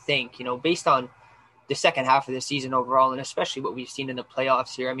where I think, based on the second half of the season overall, and especially what we've seen in the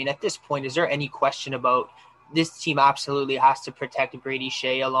playoffs here. I mean, at this point, is there any question about this team absolutely has to protect Brady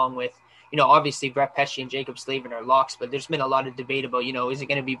Shea along with, obviously Brett Pesce and Jacob Slavin are locks, but there's been a lot of debate about, is it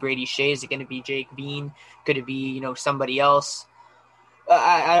going to be Brady Shea? Is it going to be Jake Bean? Could it be, somebody else?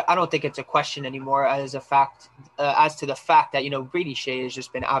 I don't think it's a question anymore as to the fact that, Brady Shea has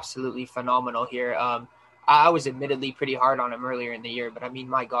just been absolutely phenomenal here. I was admittedly pretty hard on him earlier in the year, but I mean,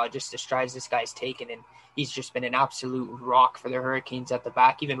 my God, just the strides this guy's taken, and he's just been an absolute rock for the Hurricanes at the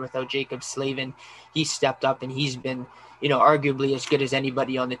back. Even without Jacob Slavin, he stepped up and he's been, arguably as good as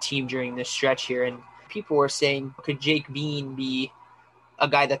anybody on the team during this stretch here. And people were saying, could Jake Bean be a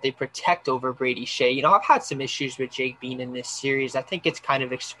guy that they protect over Brady Shea? I've had some issues with Jake Bean in this series. I think it's kind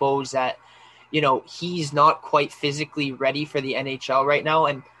of exposed that, he's not quite physically ready for the NHL right now.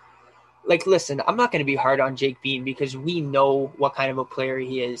 And listen, I'm not going to be hard on Jake Bean because we know what kind of a player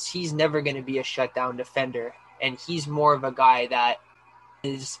he is. He's never going to be a shutdown defender. And he's more of a guy that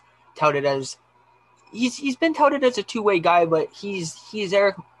is touted as he's been touted as a two-way guy, but he's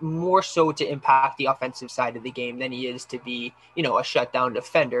there more so to impact the offensive side of the game than he is to be, a shutdown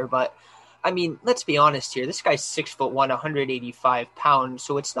defender. But I mean, let's be honest here. This guy's 6'1", 185 pounds,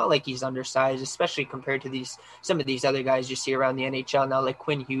 so it's not like he's undersized, especially compared to some of these other guys you see around the NHL now, like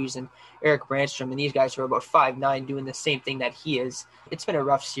Quinn Hughes and Eric Brandstrom, and these guys are about 5'9", doing the same thing that he is. It's been a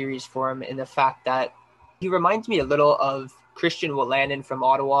rough series for him in the fact that he reminds me a little of Christian Wolanin from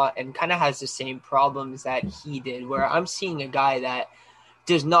Ottawa and kind of has the same problems that he did, where I'm seeing a guy that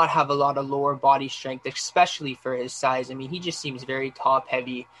does not have a lot of lower body strength, especially for his size. I mean, he just seems very top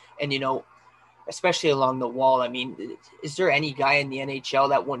heavy and, especially along the wall. I mean, is there any guy in the NHL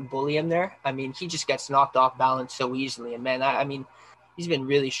that wouldn't bully him there? I mean, he just gets knocked off balance so easily. And man, I mean, he's been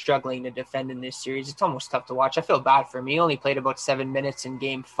really struggling to defend in this series. It's almost tough to watch. I feel bad for him. He only played about 7 minutes in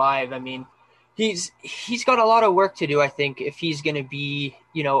Game 5. I mean, he's got a lot of work to do, I think, if he's going to be,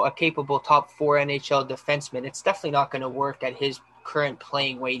 a capable top 4 NHL defenseman. It's definitely not going to work at his current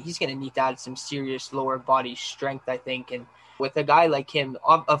playing weight. He's going to need to add some serious lower body strength, I think. And with a guy like him,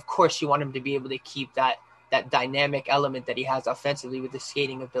 of course, you want him to be able to keep that dynamic element that he has offensively with the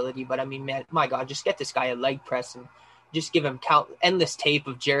skating ability. But I mean, man, my God, just get this guy a leg press and just give him endless tape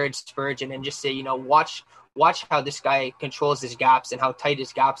of Jared Spurgeon and just say, watch how this guy controls his gaps and how tight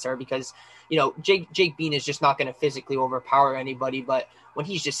his gaps are, because, Jake Bean is just not going to physically overpower anybody. But when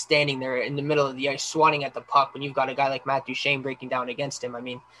he's just standing there in the middle of the ice, swatting at the puck, when you've got a guy like Matt Duchene breaking down against him, I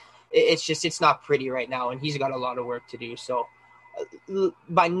mean, it's not pretty right now, and he's got a lot of work to do. So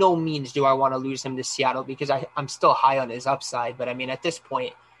by no means do I want to lose him to Seattle, because I'm still high on his upside. But I mean, at this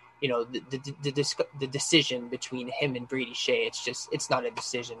point, the decision between him and Brady Shea, it's not a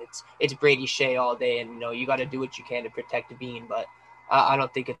decision. It's Brady Shea all day, and you got to do what you can to protect Bean. But I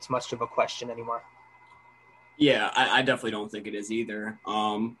don't think it's much of a question anymore. Yeah, I definitely don't think it is either.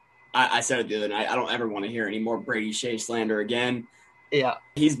 I said it the other night. I don't ever want to hear any more Brady Shea slander again. Yeah,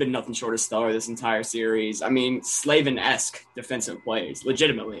 he's been nothing short of stellar this entire series. I mean, Slavin-esque defensive plays,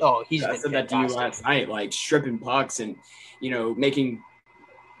 legitimately. Oh, I said that to you last night, like stripping pucks and making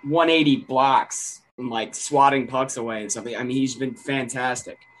 180 blocks and like swatting pucks away and something. I mean, he's been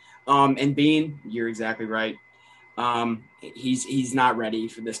fantastic. And Bean, you're exactly right. He's not ready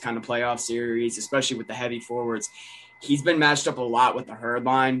for this kind of playoff series, especially with the heavy forwards. He's been matched up a lot with the Herd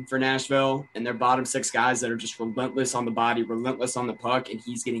line for Nashville and their bottom 6 guys that are just relentless on the body, relentless on the puck, and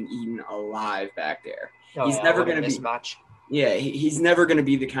he's getting eaten alive back there. He's never going to be mismatch. Yeah, he's never going to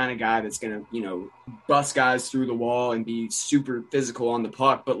be the kind of guy that's going to, bust guys through the wall and be super physical on the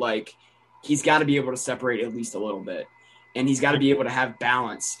puck. But, like, he's got to be able to separate at least a little bit. And he's got to be able to have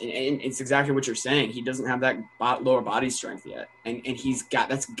balance. And it's exactly what you're saying. He doesn't have that lower body strength yet. And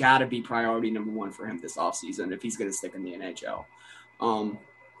that's got to be priority number 1 for him this offseason if he's going to stick in the NHL.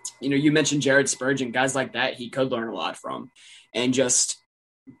 You mentioned Jared Spurgeon. Guys like that he could learn a lot from. And just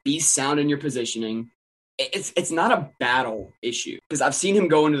be sound in your positioning. It's not a battle issue, because I've seen him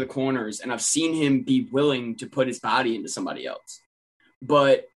go into the corners and I've seen him be willing to put his body into somebody else.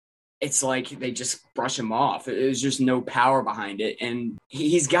 But it's like they just brush him off. There's just no power behind it. And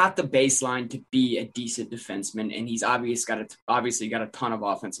he's got the baseline to be a decent defenseman, and he's obviously got a ton of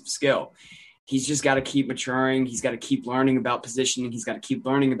offensive skill. He's just got to keep maturing. He's got to keep learning about positioning. He's got to keep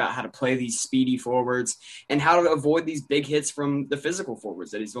learning about how to play these speedy forwards and how to avoid these big hits from the physical forwards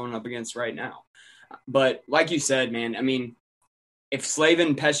that he's going up against right now. But like you said, man, I mean, if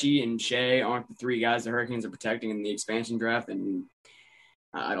Slavin, Pesce, and Shea aren't the 3 guys the Hurricanes are protecting in the expansion draft, then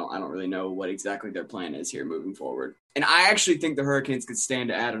I don't really know what exactly their plan is here moving forward. And I actually think the Hurricanes could stand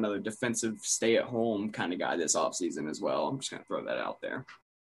to add another defensive stay-at-home kind of guy this offseason as well. I'm just going to throw that out there.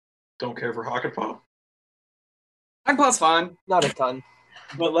 Don't care for Hakanpää? Hakanpää's fine. Not a ton.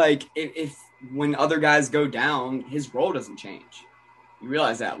 But, like, if when other guys go down, his role doesn't change. You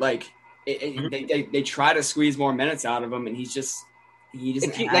realize that. Like, they try to squeeze more minutes out of him, and he doesn't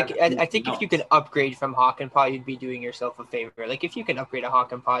I think if you can upgrade from Hakanpää, you'd be doing yourself a favor. Like, if you can upgrade a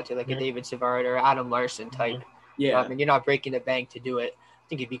Hakanpää to, like, a David Savard or Adam Larson type, yeah, and you're not breaking the bank to do it, I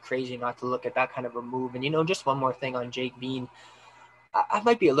think it'd be crazy not to look at that kind of a move. And, just one more thing on Jake Bean. I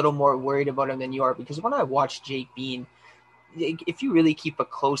might be a little more worried about him than you are, because when I watch Jake Bean, if you really keep a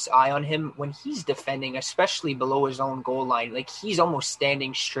close eye on him, when he's defending, especially below his own goal line, like, he's almost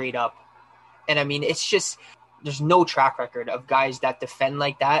standing straight up. And, I mean, it's just – there's no track record of guys that defend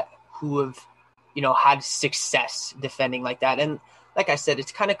like that who have, had success defending like that. And like I said,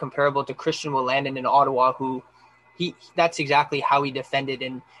 it's kind of comparable to Christian Wolanin in Ottawa, who that's exactly how he defended.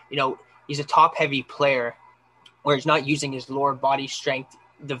 And, he's a top heavy player where he's not using his lower body strength,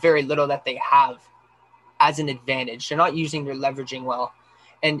 the very little that they have, as an advantage. They're not using their leveraging well.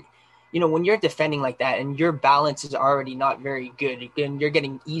 And, when you're defending like that and your balance is already not very good and you're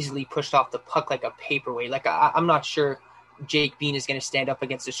getting easily pushed off the puck like a paperweight, like I'm not sure Jake Bean is going to stand up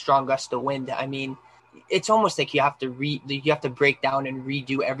against a strong gust of wind. I mean, it's almost like you have to break down and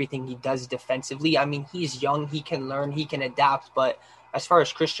redo everything he does defensively. I mean, he's young, he can learn, he can adapt, but as far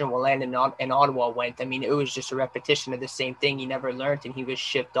as Christian Wolanin in Ottawa went, I mean, it was just a repetition of the same thing. He never learned and he was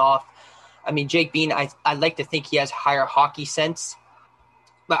shipped off. I mean, Jake Bean, I like to think he has higher hockey sense,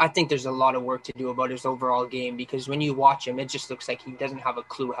 but I think there's a lot of work to do about his overall game because when you watch him, it just looks like he doesn't have a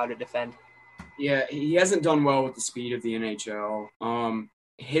clue how to defend. Yeah, he hasn't done well with the speed of the NHL.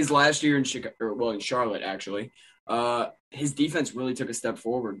 His last year in Charlotte, actually, his defense really took a step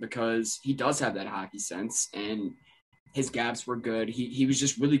forward because he does have that hockey sense and his gaps were good. He was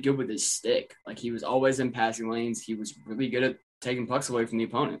just really good with his stick. Like, he was always in passing lanes. He was really good at taking pucks away from the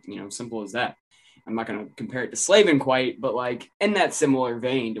opponent. Simple as that. I'm not going to compare it to Slavin quite, but like in that similar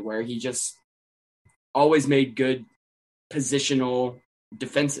vein to where he just always made good positional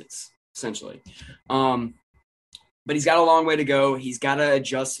defenses, essentially. But he's got a long way to go. He's got to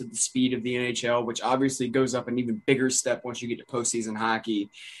adjust to the speed of the NHL, which obviously goes up an even bigger step once you get to postseason hockey.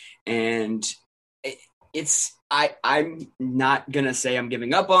 And I'm not going to say I'm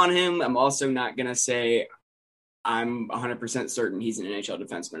giving up on him. I'm also not going to say I'm 100% certain he's an NHL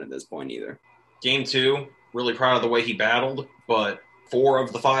defenseman at this point either. Game 2, really proud of the way he battled, but 4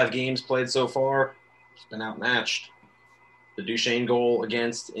 of the 5 games played so far, he's been outmatched. The Duchesne goal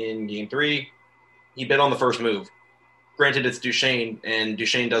against in Game 3, he bit on the first move. Granted, it's Duchesne, and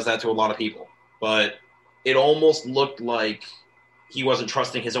Duchesne does that to a lot of people, but it almost looked like he wasn't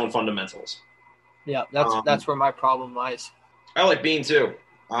trusting his own fundamentals. Yeah, that's where my problem lies. I like Bean too.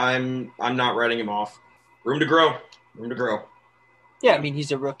 I'm not writing him off. Room to grow. Yeah, I mean,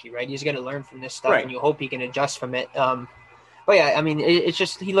 he's a rookie, right? He's going to learn from this stuff, right, and you hope he can adjust from it. But yeah, I mean, it's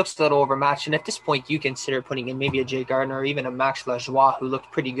just he looks a little overmatched, and at this point, you consider putting in maybe a Jake Gardiner or even a Max Lajoie, who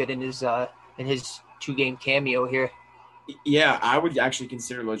looked pretty good in his 2-game cameo here. Yeah, I would actually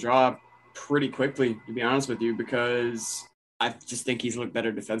consider Lajoie pretty quickly, to be honest with you, because I just think he's looked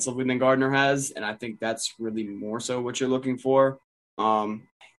better defensively than Gardiner has, and I think that's really more so what you're looking for.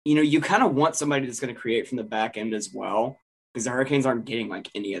 You kind of want somebody that's going to create from the back end as well, because the Hurricanes aren't getting like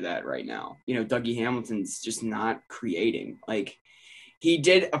any of that right now. Dougie Hamilton's just not creating. Like, he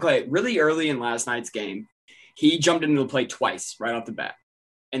did, really early in last night's game, he jumped into the play twice right off the bat.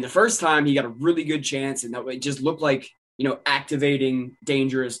 And the first time he got a really good chance, and it just looked like, activating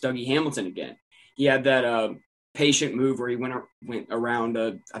dangerous Dougie Hamilton again. He had that patient move where he went around,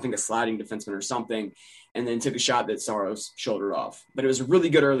 I think a sliding defenseman or something, and then took a shot that Saros shouldered off. But it was a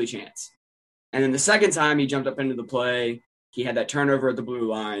really good early chance. And then the second time he jumped up into the play, he had that turnover at the blue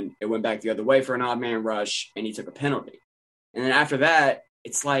line. It went back the other way for an odd man rush, and he took a penalty. And then after that,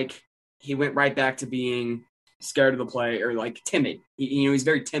 it's like he went right back to being scared of the play or like timid. He's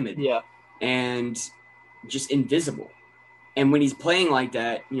very timid. Yeah. And just invisible. And when he's playing like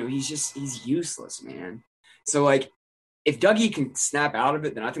that, he's useless, man. So like, if Dougie can snap out of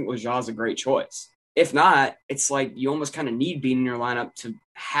it, then I think Lajoie's a great choice. If not, it's like you almost kind of need Bean in your lineup to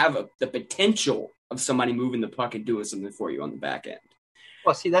have the potential of somebody moving the puck and doing something for you on the back end.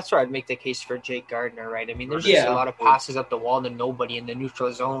 Well, see, that's where I'd make the case for Jake Gardiner, right? I mean, there's just a lot of passes up the wall to nobody in the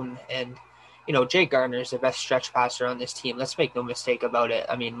neutral zone. And, Jake Gardiner is the best stretch passer on this team. Let's make no mistake about it.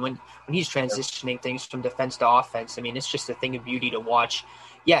 I mean, when he's transitioning things from defense to offense, I mean, it's just a thing of beauty to watch.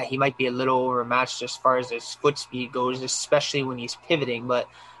 Yeah, he might be a little overmatched as far as his foot speed goes, especially when he's pivoting. But,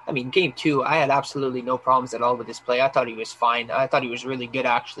 I mean, Game 2, I had absolutely no problems at all with his play. I thought he was fine. I thought he was really good,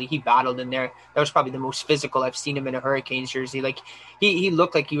 actually. He battled in there. That was probably the most physical I've seen him in a Hurricanes jersey. Like, he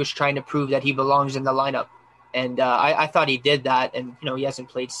looked like he was trying to prove that he belongs in the lineup. And I thought he did that, and, he hasn't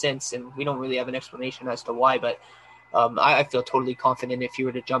played since, and we don't really have an explanation as to why, but I feel totally confident if he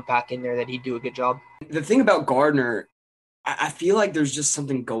were to jump back in there that he'd do a good job. The thing about Gardiner, I feel like there's just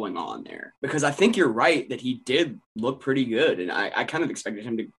something going on there, because I think you're right that he did look pretty good, and I kind of expected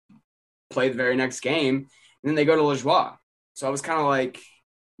him to play the very next game, and then they go to Lajoie. So I was kind of like,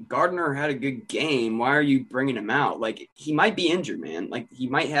 Gardiner had a good game. Why are you bringing him out? Like, he might be injured, man. Like, he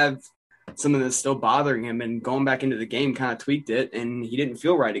might have something that's still bothering him, and going back into the game kind of tweaked it, and he didn't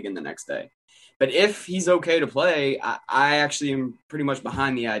feel right again the next day. But if he's okay to play, I actually am pretty much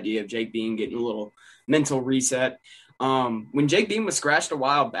behind the idea of Jake Bean getting a little mental reset. When Jake Bean was scratched a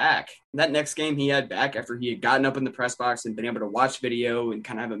while back, that next game he had back after he had gotten up in the press box and been able to watch video and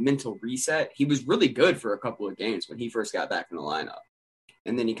kind of have a mental reset, he was really good for a couple of games when he first got back in the lineup.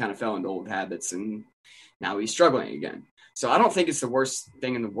 And then he kind of fell into old habits, and now he's struggling again. So I don't think it's the worst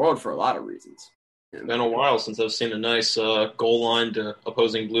thing in the world for a lot of reasons. It's been a while since I've seen a nice goal line to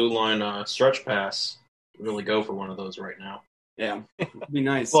opposing blue line stretch pass. Really go for one of those right now. Yeah, it'd be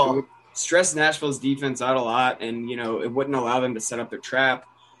nice. Well, it would stress Nashville's defense out a lot, and, it wouldn't allow them to set up their trap.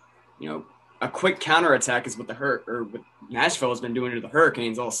 A quick counterattack is what what Nashville has been doing to the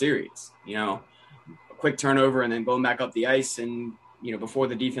Hurricanes all series. A quick turnover and then going back up the ice and, before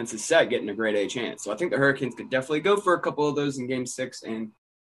the defense is set, getting a grade A chance. So I think the Hurricanes could definitely go for a couple of those in Game 6 and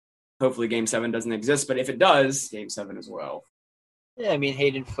hopefully Game 7 doesn't exist. But if it does, Game 7 as well. Yeah, I mean,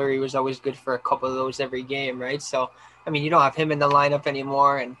 Hayden Fleury was always good for a couple of those every game, right? So, I mean, you don't have him in the lineup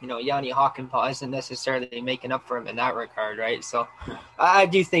anymore, and, Yanni Hakanpää isn't necessarily making up for him in that regard, right? So I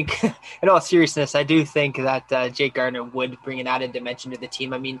do think, in all seriousness, I do think that Jake Gardiner would bring an added dimension to the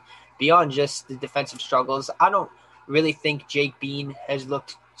team. I mean, beyond just the defensive struggles, I don't really think Jake Bean has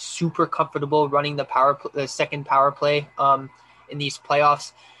looked super comfortable running the second power play in these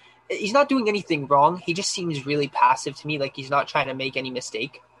playoffs. He's not doing anything wrong. He just seems really passive to me, like he's not trying to make any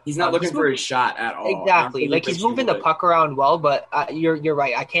mistake. He's not looking for his shot at all. Exactly. Like he's moving the puck around well, but you're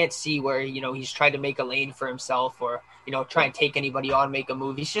right. I can't see where, he's trying to make a lane for himself or, try and take anybody on, make a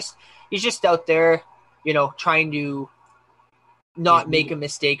move. He's just out there, trying to not make a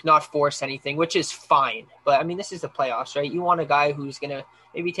mistake, not force anything, which is fine. But I mean, this is the playoffs, right? You want a guy who's going to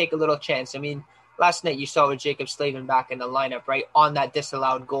maybe take a little chance. I mean, last night you saw with Jacob Slavin back in the lineup, right, on that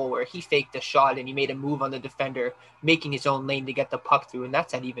disallowed goal where he faked a shot and he made a move on the defender, making his own lane to get the puck through, and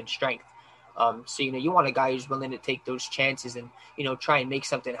that's at even strength. So, you want a guy who's willing to take those chances and, try and make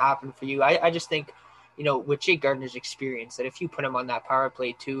something happen for you. I just think, with Jake Gardiner's experience, that if you put him on that power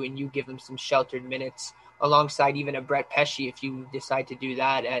play too and you give him some sheltered minutes alongside even a Brett Pesce, if you decide to do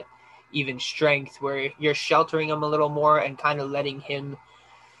that at even strength, where you're sheltering him a little more and kind of letting him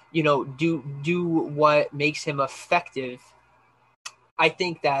do what makes him effective, I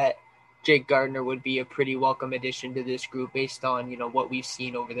think that Jake Gardiner would be a pretty welcome addition to this group based on, what we've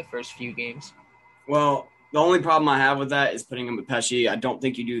seen over the first few games. Well, the only problem I have with that is putting him with Pesce. I don't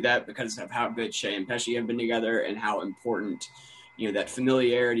think you do that because of how good Shea and Pesce have been together and how important, that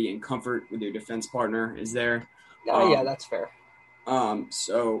familiarity and comfort with your defense partner is there. Yeah, that's fair.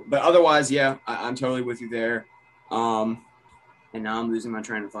 But otherwise, yeah, I'm totally with you there. And now I'm losing my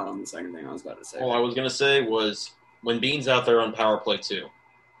train of thought on the second thing I was about to say. All I was going to say was when Bean's out there on power play too,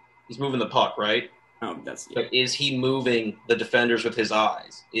 he's moving the puck, right? Oh, that's yeah. But is he moving the defenders with his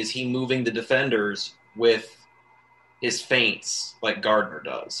eyes? Is he moving the defenders with his feints like Gardiner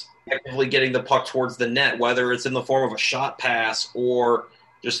does? Actively getting the puck towards the net, whether it's in the form of a shot pass or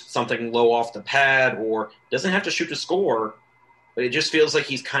just something low off the pad, or doesn't have to shoot to score, but it just feels like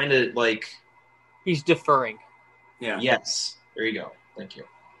he's kind of like... He's deferring. Yeah. Yes. There you go. Thank you.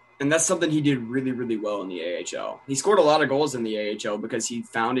 And that's something he did really, really well in the AHL. He scored a lot of goals in the AHL because he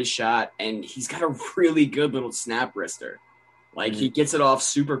found his shot, and he's got a really good little snap wrister. Like, he gets it off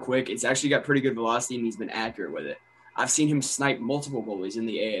super quick. It's actually got pretty good velocity, and he's been accurate with it. I've seen him snipe multiple goalies in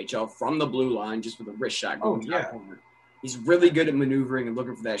the AHL from the blue line just with a wrist shot going corner. He's really good at maneuvering and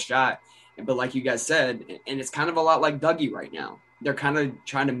looking for that shot. But like you guys said, and it's kind of a lot like Dougie right now. They're kind of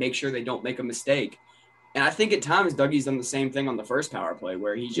trying to make sure they don't make a mistake. And I think at times Dougie's done the same thing on the first power play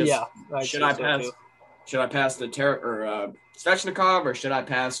where he just should I pass to Svechnikov or should I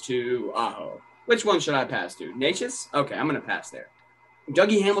pass to Aho? Which one should I pass to? Natchez? Okay, I'm going to pass there.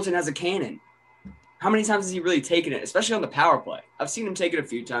 Dougie Hamilton has a cannon. How many times has he really taken it, especially on the power play? I've seen him take it a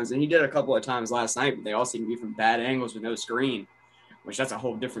few times, and he did a couple of times last night, but they all seem to be from bad angles with no screen, which that's a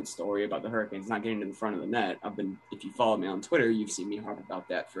whole different story about the Hurricanes not getting to the front of the net. If you follow me on Twitter, you've seen me harp about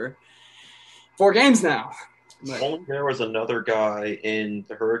that for 4 games now. If only there was another guy in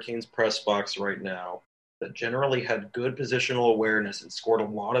the Hurricanes press box right now that generally had good positional awareness and scored a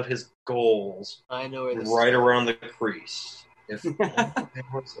lot of his goals right around the crease. If only there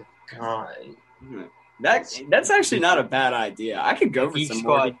was a guy. That's actually not a bad idea. I could go for some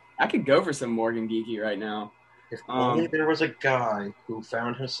Morgan. I could go for some Morgan Geekie right now. If only there was a guy who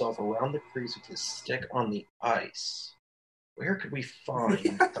found himself around the crease with his stick on the ice. Where could we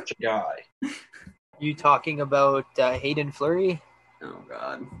find such a guy? You talking about Hayden Fleury? Oh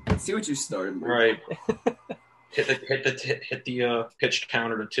God! Let's see what you started with. Right. hit the pitched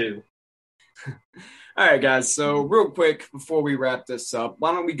counter to 2. All right, guys. So real quick before we wrap this up,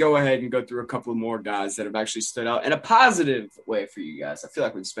 why don't we go ahead and go through a couple more guys that have actually stood out in a positive way for you guys? I feel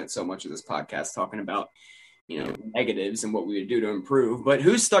like we've spent so much of this podcast talking about, negatives and what we would do to improve. But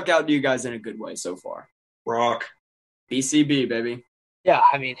who's stuck out to you guys in a good way so far? Brock. BCB, baby. Yeah,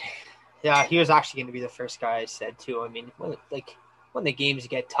 I mean, he was actually going to be the first guy I said, too. I mean, when the games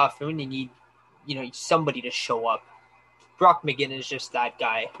get tough, when you need, somebody to show up, Brock McGinn is just that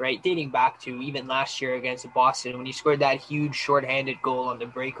guy, right? Dating back to even last year against Boston when he scored that huge shorthanded goal on the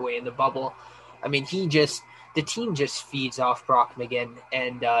breakaway in the bubble. I mean, the team just feeds off Brock McGinn.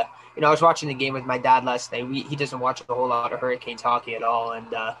 And, I was watching the game with my dad last night. He doesn't watch a whole lot of Hurricanes hockey at all.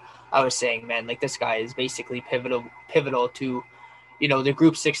 And I was saying, man, this guy is basically pivotal to, the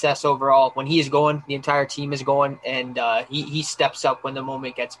group's success overall. When he is going, the entire team is going, and he steps up when the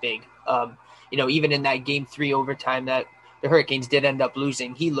moment gets big. Even in that Game 3 overtime that the Hurricanes did end up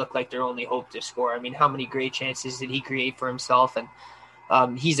losing, he looked like their only hope to score. I mean, how many great chances did he create for himself?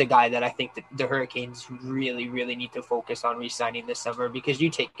 And he's a guy that I think that the Hurricanes really, really need to focus on re-signing this summer, because you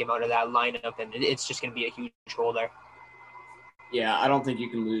take him out of that lineup and it's just going to be a huge hole there. Yeah, I don't think you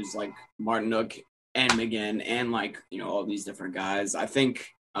can lose like Martinook and McGinn and all these different guys. I think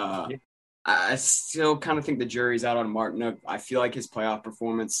I still kind of think the jury's out on Martinook. I feel like his playoff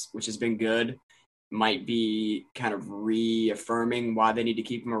performance, which has been good, might be kind of reaffirming why they need to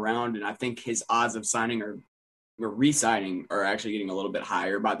keep him around. And I think his odds of signing or re-signing are actually getting a little bit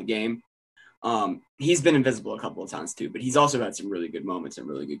higher by the game. He's been invisible a couple of times too, but he's also had some really good moments and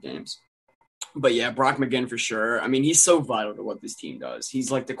really good games. But yeah, Brock McGinn for sure. I mean, he's so vital to what this team does.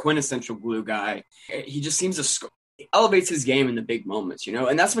 He's like the quintessential glue guy. He just seems to elevates his game in the big moments,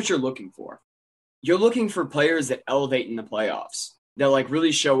 and that's what you're looking for. You're looking for players that elevate in the playoffs, that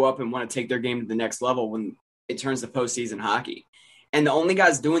really show up and want to take their game to the next level when it turns to postseason hockey. And the only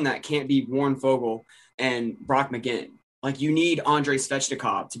guys doing that can't be Warren Foegele and Brock McGinn. You need Andrei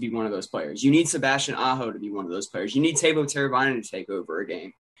Svechnikov to be one of those players. You need Sebastian Aho to be one of those players. You need Teuvo Teravainen to take over a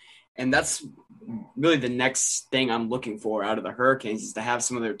game. And that's really the next thing I'm looking for out of the Hurricanes, is to have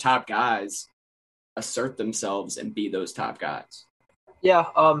some of their top guys assert themselves and be those top guys. Yeah,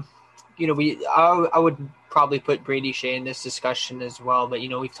 I would probably put Brady Shea in this discussion as well, but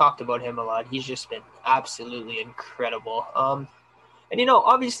we've talked about him a lot. He's just been absolutely incredible. And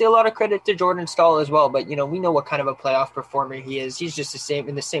obviously a lot of credit to Jordan Staal as well, but we know what kind of a playoff performer he is. He's just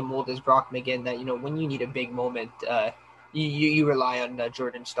in the same mold as Brock McGinn, that when you need a big moment, you rely on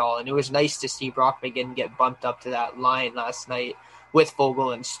Jordan Staal. And it was nice to see Brock McGinn get bumped up to that line last night with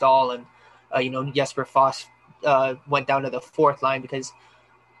Foegele and Staal, and Jesper Foss went down to the fourth line, because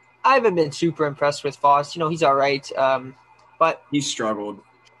I haven't been super impressed with Foss. He's all right, but he struggled.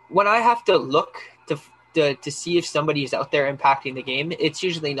 When I have to look to see if somebody is out there impacting the game, it's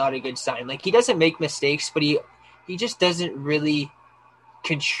usually not a good sign. He doesn't make mistakes, but he just doesn't really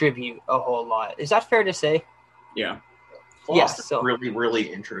contribute a whole lot. Is that fair to say? Yeah. Foss is really,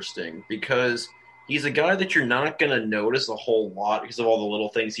 really interesting, because he's a guy that you're not going to notice a whole lot because of all the little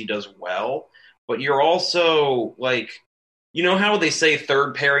things he does well. But you're also how they say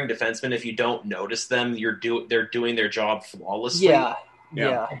third pairing defensemen, if you don't notice them, they're doing their job flawlessly. Yeah.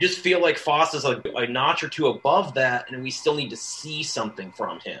 I just feel like Foss is a notch or two above that, and we still need to see something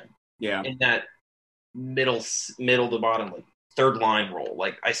from him. Yeah. In that middle to bottom, third line role.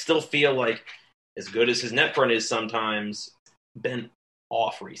 I still feel like, as good as his net front is sometimes, been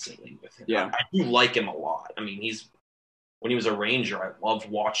off recently with him. Yeah. I do like him a lot. I mean, when he was a Ranger, I loved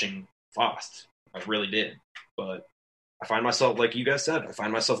watching Foss. I really did. But I find myself, like you guys said,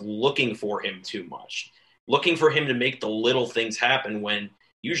 looking for him too much. Looking for him to make the little things happen, when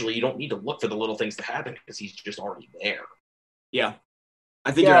usually you don't need to look for the little things to happen, because he's just already there. Yeah.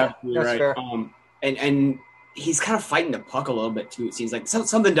 I think you're absolutely right. Fair. And he's kind of fighting the puck a little bit too. It seems like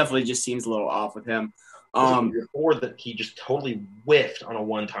something definitely just seems a little off with him. Or that he just totally whiffed on a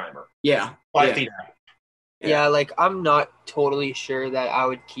one-timer. Yeah. 5 feet out. Yeah, I'm not totally sure that I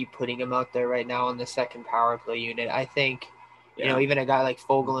would keep putting him out there right now on the second power play unit. I think, even a guy like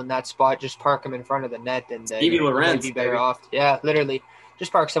Foegele in that spot, just park him in front of the net, and Stevie Lorenz be better off. Yeah, literally,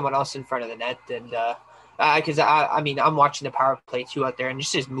 just park someone else in front of the net, and because I'm watching the power play too out there, and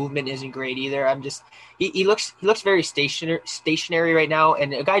just his movement isn't great either. He looks very stationary right now,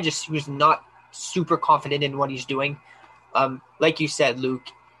 and a guy just who's not super confident in what he's doing. Like you said, Luke,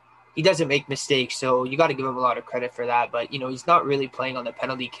 he doesn't make mistakes, so you got to give him a lot of credit for that. But he's not really playing on the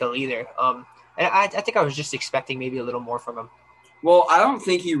penalty kill either. And I think I was just expecting maybe a little more from him. Well, I don't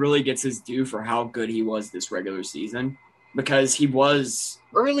think he really gets his due for how good he was this regular season, because he was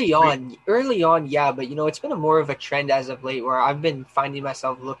early on, yeah. But it's been more of a trend as of late, where I've been finding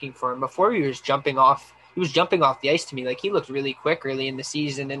myself looking for him. Before he was jumping off the ice to me. He looked really quick early in the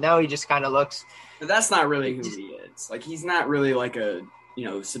season, and now he just kind of looks. But that's not really who he is. He's not really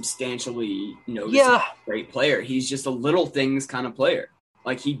a substantially noticeable great player. He's just a little things kind of player.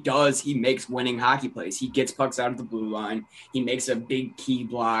 He makes winning hockey plays. He gets pucks out of the blue line. He makes a big key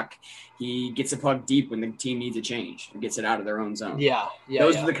block. He gets a puck deep when the team needs a change and gets it out of their own zone.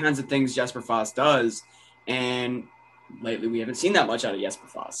 Those are the kinds of things Jesper Foss does. And lately we haven't seen that much out of Jesper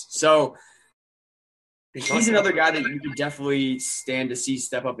Foss. So he's another guy that you could definitely stand to see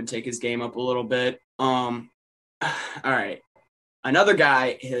step up and take his game up a little bit. All right. Another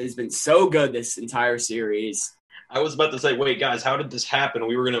guy has been so good this entire series. I was about to say, wait, guys, how did this happen?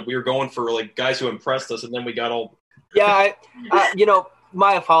 We were going for guys who impressed us, and then we got all. Yeah,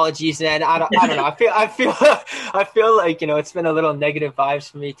 My apologies, man. I don't know. I feel like, it's been a little negative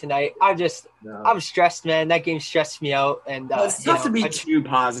vibes for me tonight. I'm stressed, man. That game stressed me out, and it's tough to be too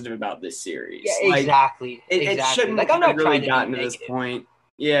positive about this series. Yeah, exactly. It shouldn't I'm not really gotten to this point.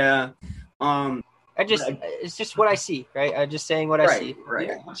 Yeah. It's just what I see, right? I'm just saying what I see. Right.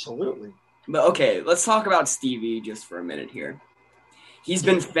 Yeah, absolutely. But okay, let's talk about Stevie just for a minute here. He's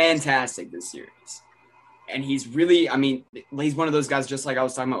been fantastic this series. And he's really, he's one of those guys, just like I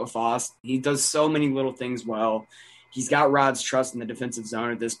was talking about with Foss. He does so many little things well. He's got Rod's trust in the defensive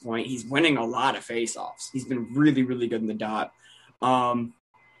zone at this point. He's winning a lot of faceoffs. He's been really, really good in the dot.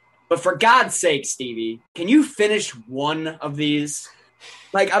 But for God's sake, Stevie, can you finish one of these?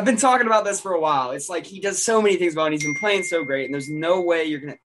 Like, I've been talking about this for a while. It's like he does so many things well, and he's been playing so great, and there's no way you're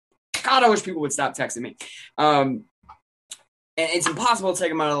going to – God, I wish people would stop texting me. And it's impossible to take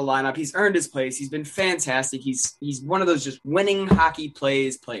him out of the lineup. He's earned his place. He's been fantastic. He's one of those just winning hockey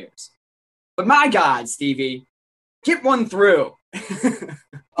players. But my God, Stevie, get one through.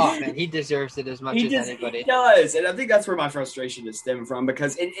 Oh, man, he deserves it as much as anybody. He does. And I think that's where my frustration is stemming from,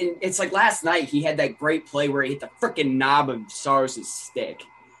 because it's like last night he had that great play where he hit the freaking knob of Saros' stick.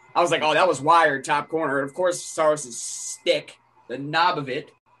 I was like, oh, that was wired top corner. And of course, Saros' stick, the knob of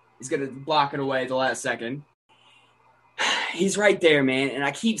it, is going to block it away at the last second. He's right there, man. And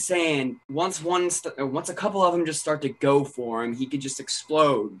I keep saying, once a couple of them just start to go for him, he could just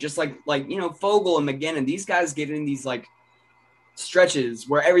explode. Just like Fogle and McGinnon. These guys get in these like stretches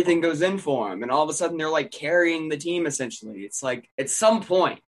where everything goes in for him, and all of a sudden they're like carrying the team essentially. It's like at some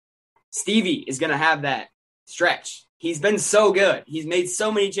point, Stevie is going to have that stretch. He's been so good. He's made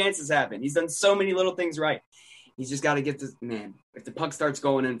so many chances happen. He's done so many little things right. He's just got to get this, man. If the puck starts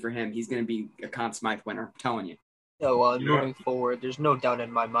going in for him, he's going to be a Conn Smythe winner. I'm telling you. So moving forward, there's no doubt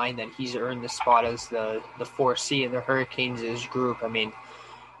in my mind that he's earned the spot as the 4C in the Hurricanes' group. I mean,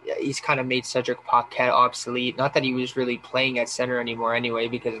 he's kind of made Cedric Paquette obsolete. Not that he was really playing at center anymore anyway,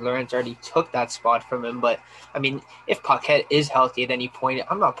 because Lorentz already took that spot from him. But, I mean, if Paquette is healthy at any point,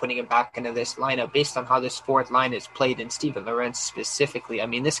 I'm not putting him back into this lineup based on how this fourth line is played, and Steven Lorentz specifically. I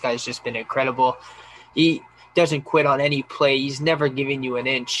mean, this guy's just been incredible. He doesn't quit on any play. He's never giving you an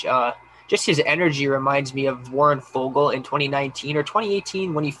inch. Just his energy reminds me of Warren Fogle in 2019 or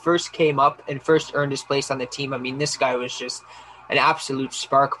 2018 when he first came up and first earned his place on the team. I mean, this guy was just an absolute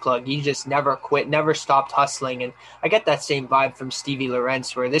spark plug. He just never quit, never stopped hustling. And I get that same vibe from Stevie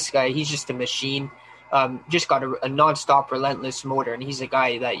Lorentz, where this guy, he's just a machine, just got a nonstop, relentless motor. And he's a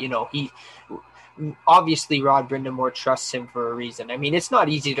guy that, he obviously Rod Brind'Amour trusts him for a reason. I mean, it's not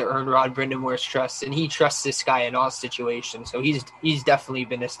easy to earn Rod Brind'Amour's trust, and he trusts this guy in all situations. So he's definitely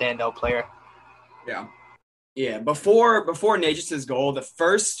been a standout player. Yeah. Before Necas' goal, the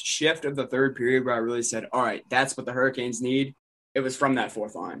first shift of the third period where I really said, all right, that's what the Hurricanes need, it was from that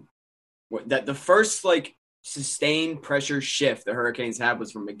fourth line. That the first sustained pressure shift the Hurricanes had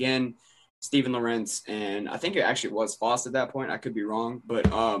was from McGinn, Steven Lorentz, and I think it actually was Foss at that point. I could be wrong, but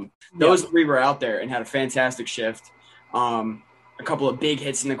those three were out there and had a fantastic shift. A couple of big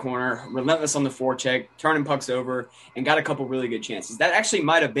hits in the corner, relentless on the forecheck, turning pucks over, and got a couple really good chances. That actually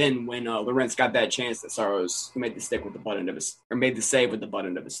might have been when Lorentz got that chance that Saros made the stick with the butt end of made the save with the butt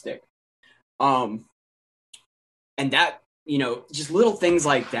end of his stick. And that, just little things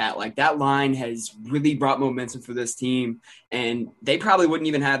like that line has really brought momentum for this team. And they probably wouldn't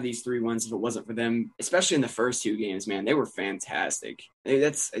even have these 3 wins if it wasn't for them, especially in the first 2 games, man. They were fantastic.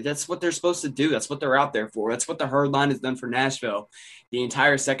 That's what they're supposed to do. That's what they're out there for. That's what the Herd line has done for Nashville the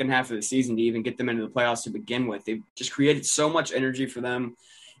entire second half of the season to even get them into the playoffs to begin with. They've just created so much energy for them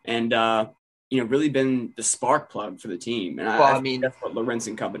and, really been the spark plug for the team. And I mean, that's what Lorentz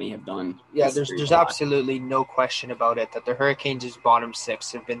and company have done. Yeah, there's absolutely no question about it that the Hurricanes' bottom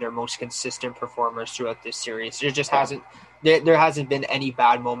 6 have been their most consistent performers throughout this series. There hasn't been any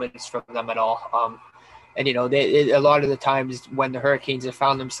bad moments from them at all. And, a lot of the times when the Hurricanes have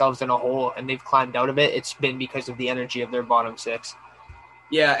found themselves in a hole and they've climbed out of it, it's been because of the energy of their bottom 6.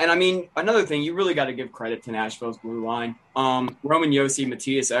 Yeah, and I mean, another thing, you really got to give credit to Nashville's blue line. Roman Josi,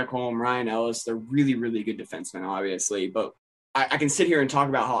 Matthias Ekholm, Ryan Ellis, they're really, really good defensemen, obviously. But I can sit here and talk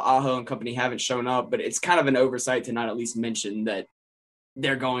about how Aho and company haven't shown up, but it's kind of an oversight to not at least mention that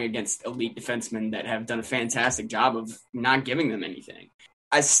they're going against elite defensemen that have done a fantastic job of not giving them anything.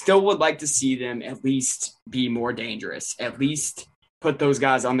 I still would like to see them at least be more dangerous, at least put those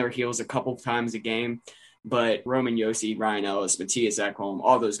guys on their heels a couple times a game. But Roman Josi, Ryan Ellis, Matthias Ekholm,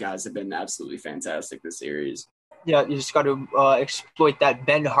 all those guys have been absolutely fantastic this series. Yeah, you just got to exploit that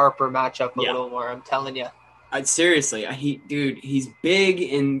Ben Harper matchup a little more, I'm telling you. Seriously, he's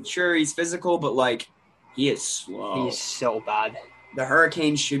big and sure he's physical, but he is slow. He's so bad. the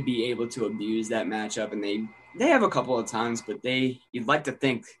Hurricanes should be able to abuse that matchup, and they have a couple of times, but you'd like to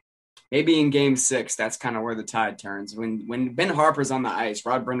think maybe in Game 6 that's kind of where the tide turns. When Ben Harper's on the ice,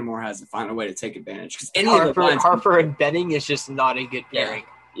 Rod Brind'Amour has to find a way to take advantage because Harper and Benning is just not a good pairing.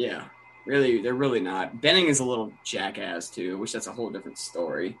 Yeah. Really, they're really not. Benning is a little jackass too, which that's a whole different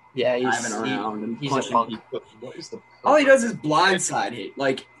story. Yeah, he's a punk. All he does is blindside hit.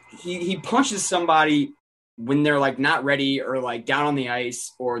 Like he punches somebody when they're like not ready or like down on the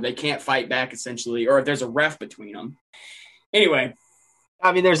ice or they can't fight back essentially, or if there's a ref between them. Anyway.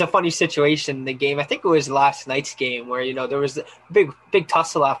 I mean, there's a funny situation in the game. I think it was last night's game where, there was a big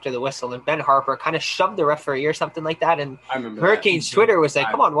tussle after the whistle, and Ben Harper kind of shoved the referee or something like that. And Hurricanes Twitter was like,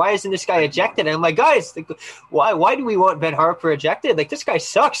 come on, why isn't this guy ejected? And I'm like, guys, why do we want Ben Harper ejected? Like, this guy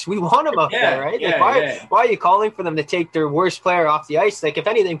sucks. We want him out there, right? Why are you calling for them to take their worst player off the ice? Like, if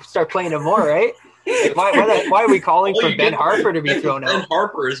anything, start playing him more, right? Like, why are we calling for Ben Harper to be thrown out? Ben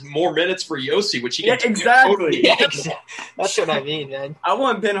Harper is more minutes for Yossi, which he can exactly. That's what I mean, man. I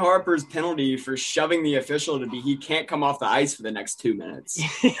want Ben Harper's penalty for shoving the official to be he can't come off the ice for the next 2 minutes.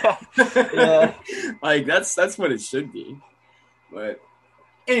 Yeah. Like that's what it should be. But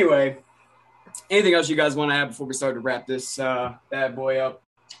anyway, anything else you guys want to add before we start to wrap this bad boy up?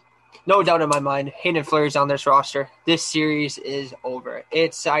 No doubt in my mind, Hayden Fleury's on this roster. This series is over.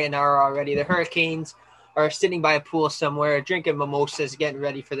 It's sayonara already. The Hurricanes are sitting by a pool somewhere, drinking mimosas, getting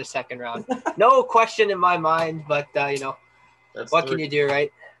ready for the second round. No question in my mind, but, what can you do,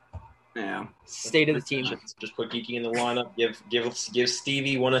 right? Yeah. State of the team. Just put Geeky in the lineup. Give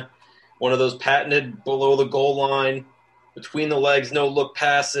Stevie one of those patented below the goal line, between the legs, no look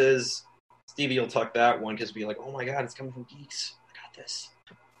passes. Stevie will tuck that one because he'll be like, oh, my God, it's coming from Geeks. I got this.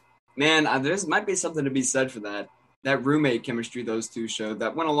 Man, there might be something to be said for that. That roommate chemistry those two showed,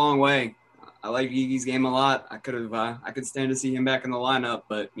 that went a long way. I like Geeky's game a lot. I could stand to see him back in the lineup,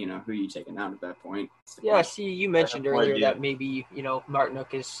 but, who are you taking out at that point? Yeah, see, you mentioned earlier that maybe,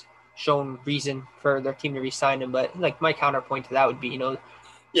 Martinook has shown reason for their team to re-sign him, but, like, my counterpoint to that would be, Steven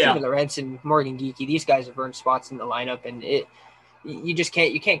Lorenzen, Morgan Geeky, these guys have earned spots in the lineup, and you just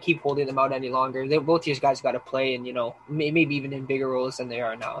can't keep holding them out any longer. Both these guys got to play, and maybe even in bigger roles than they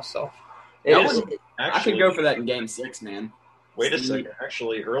are now. So I could go for that in Game 6, man. Wait a second.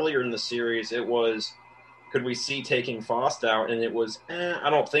 Actually, earlier in the series, it was, could we see taking Fost out? And it was, I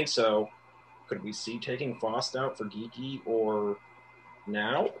don't think so. Could we see taking Fost out for Geeky or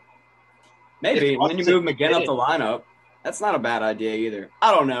now? Maybe. And then you move McGinn up the lineup. That's not a bad idea either.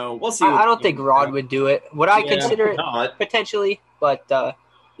 I don't know. We'll see. I don't think Rod would do it. Would I consider it potentially? But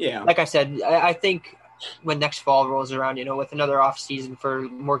like I said, I think when next fall rolls around, with another off season for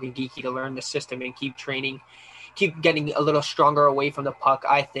Morgan Geeky to learn the system and keep training, keep getting a little stronger away from the puck,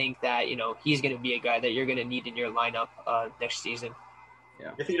 I think that he's going to be a guy that you're going to need in your lineup next season.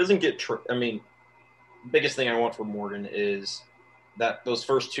 Yeah. If he doesn't get, biggest thing I want for Morgan is that those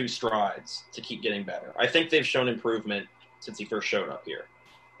first two strides to keep getting better. I think they've shown improvement since he first showed up here.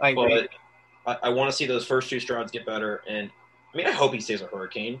 I agree. But I want to see those first two strides get better, and I hope he stays a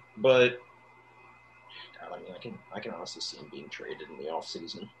Hurricane, but God, I can honestly see him being traded in the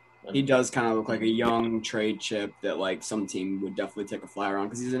offseason. He does kind of look like a young trade chip that like some team would definitely take a flyer on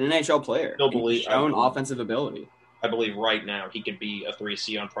because he's an NHL player. He's shown offensive ability. I believe right now he could be a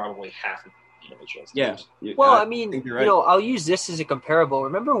 3C on probably half of Yeah. Well, right. I'll use this as a comparable.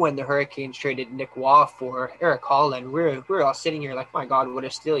 Remember when the Hurricanes traded Nick Waugh for Eric Holland? We're all sitting here like, my God, what a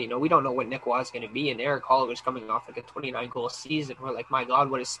steal. We don't know what Nick Waugh is going to be. And Eric Holland was coming off like a 29-goal season. We're like, my God,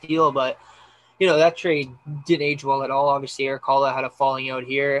 what a steal. But, that trade didn't age well at all. Obviously, Eric Holland had a falling out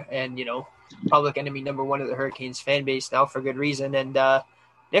here. And, public enemy number one of the Hurricanes fan base now for good reason. And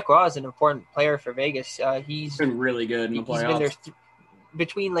Nick Waugh is an important player for Vegas. He's been really good in the playoffs. He's been there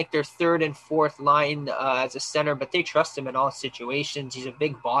between like their third and fourth line as a center, but they trust him in all situations. He's a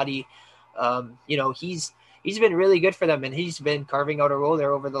big body. He's been really good for them, and he's been carving out a role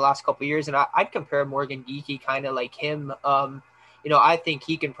there over the last couple of years. And I'd compare Morgan Geeky kind of like him. I think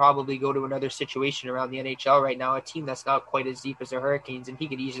he can probably go to another situation around the NHL right now, a team that's not quite as deep as the Hurricanes, and he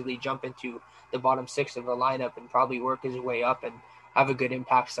could easily jump into the bottom six of the lineup and probably work his way up and have a good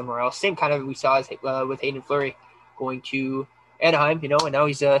impact somewhere else. Same kind of we saw as, with Hayden Fleury going to Anaheim, and now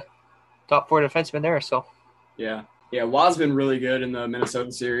he's a top four defenseman there. So, yeah, Waugh's been really good in the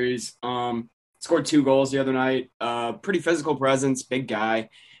Minnesota series. Scored 2 goals the other night. Pretty physical presence, big guy,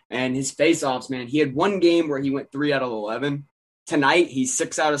 and his faceoffs, man. He had one game where he went 3 out of 11. Tonight he's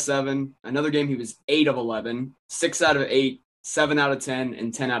 6 out of 7. Another game he was 8 of 11, 6 out of 8, 7 out of 10,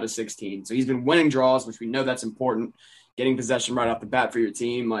 and 10 out of 16. So he's been winning draws, which we know that's important. Getting possession right off the bat for your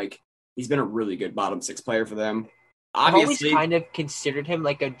team, like he's been a really good bottom six player for them. I've always kind of considered him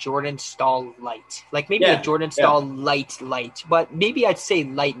like a Jordan Staal light, like maybe a Jordan Staal light, but maybe I'd say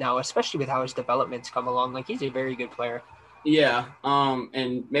light now, especially with how his development's come along. Like he's a very good player. Yeah,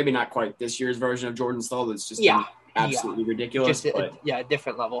 and maybe not quite this year's version of Jordan Staal. That's just absolutely ridiculous. Just a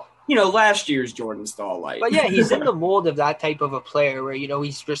different level. Last year's Jordan Staal light. But yeah, he's in the mold of that type of a player where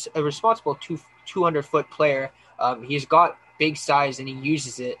he's just a responsible 200-foot player. He's got big size and he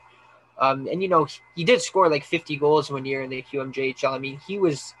uses it. And he did score like 50 goals one year in the QMJHL. I mean, he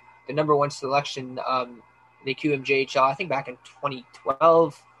was the number one selection in the QMJHL, I think back in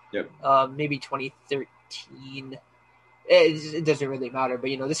 2012, maybe 2013. It doesn't really matter. But,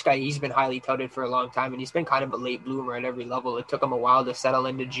 this guy, he's been highly touted for a long time, and he's been kind of a late bloomer at every level. It took him a while to settle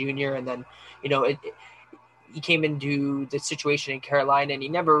into junior, and then, he came into the situation in Carolina, and he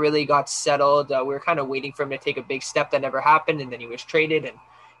never really got settled. We were kind of waiting for him to take a big step that never happened, and then he was traded, and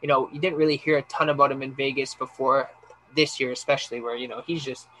you didn't really hear a ton about him in Vegas before this year, especially where, he's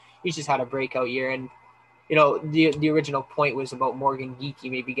just had a breakout year. And, the original point was about Morgan Geekie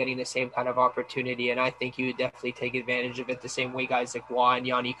maybe getting the same kind of opportunity. And I think he would definitely take advantage of it the same way guys like Waugh and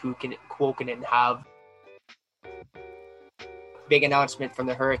Yanni Kuokkanen have. Big announcement from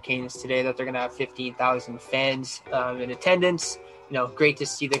the Hurricanes today that they're going to have 15,000 fans in attendance. Great to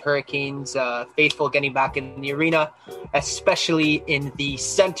see the Hurricanes faithful getting back in the arena, especially in the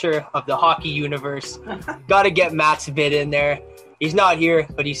center of the hockey universe. Got to get Matt's bid in there. He's not here,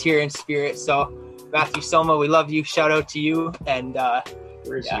 but he's here in spirit. So, Matthew Soma, we love you. Shout out to you. And that's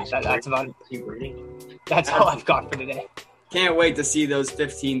about it. That's all I've got for today. Can't wait to see those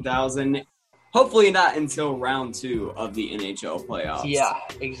 15,000. Hopefully not until round 2 of the NHL playoffs. Yeah,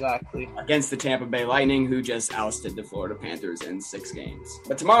 exactly. Against the Tampa Bay Lightning, who just ousted the Florida Panthers in 6 games.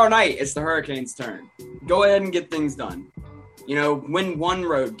 But tomorrow night, it's the Hurricanes' turn. Go ahead and get things done. Win one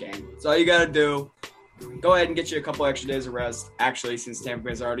road game. That's all you got to do. Go ahead and get you a couple extra days of rest. Actually, since Tampa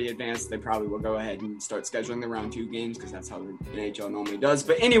Bay's already advanced, they probably will go ahead and start scheduling the round 2 games because that's how the NHL normally does.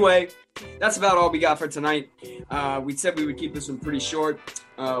 But anyway, that's about all we got for tonight. We said we would keep this one pretty short.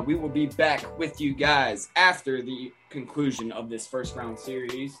 We will be back with you guys after the conclusion of this first round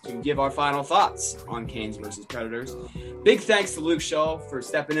series to give our final thoughts on Canes versus Predators. Big thanks to Luke Shaw for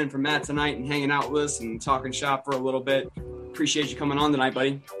stepping in for Matt tonight and hanging out with us and talking shop for a little bit. Appreciate you coming on tonight,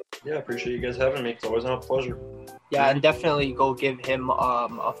 buddy. Yeah, appreciate you guys having me. It's always a pleasure. Yeah, and definitely go give him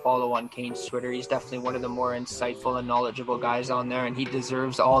a follow on Canes Twitter. He's definitely one of the more insightful and knowledgeable guys on there, and he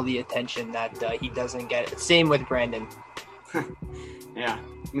deserves all the attention that he doesn't get. Same with Brandon. Yeah,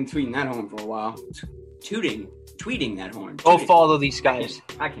 I've been tweeting that horn for a while. Tweeting that horn. Go follow these guys.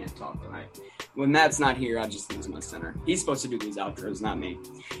 I can't talk tonight. When Matt's not here, I just lose my center. He's supposed to do these outros, not me.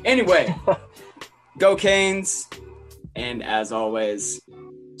 Anyway, go Canes. And as always,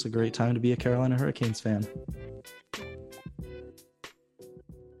 it's a great time to be a Carolina Hurricanes fan.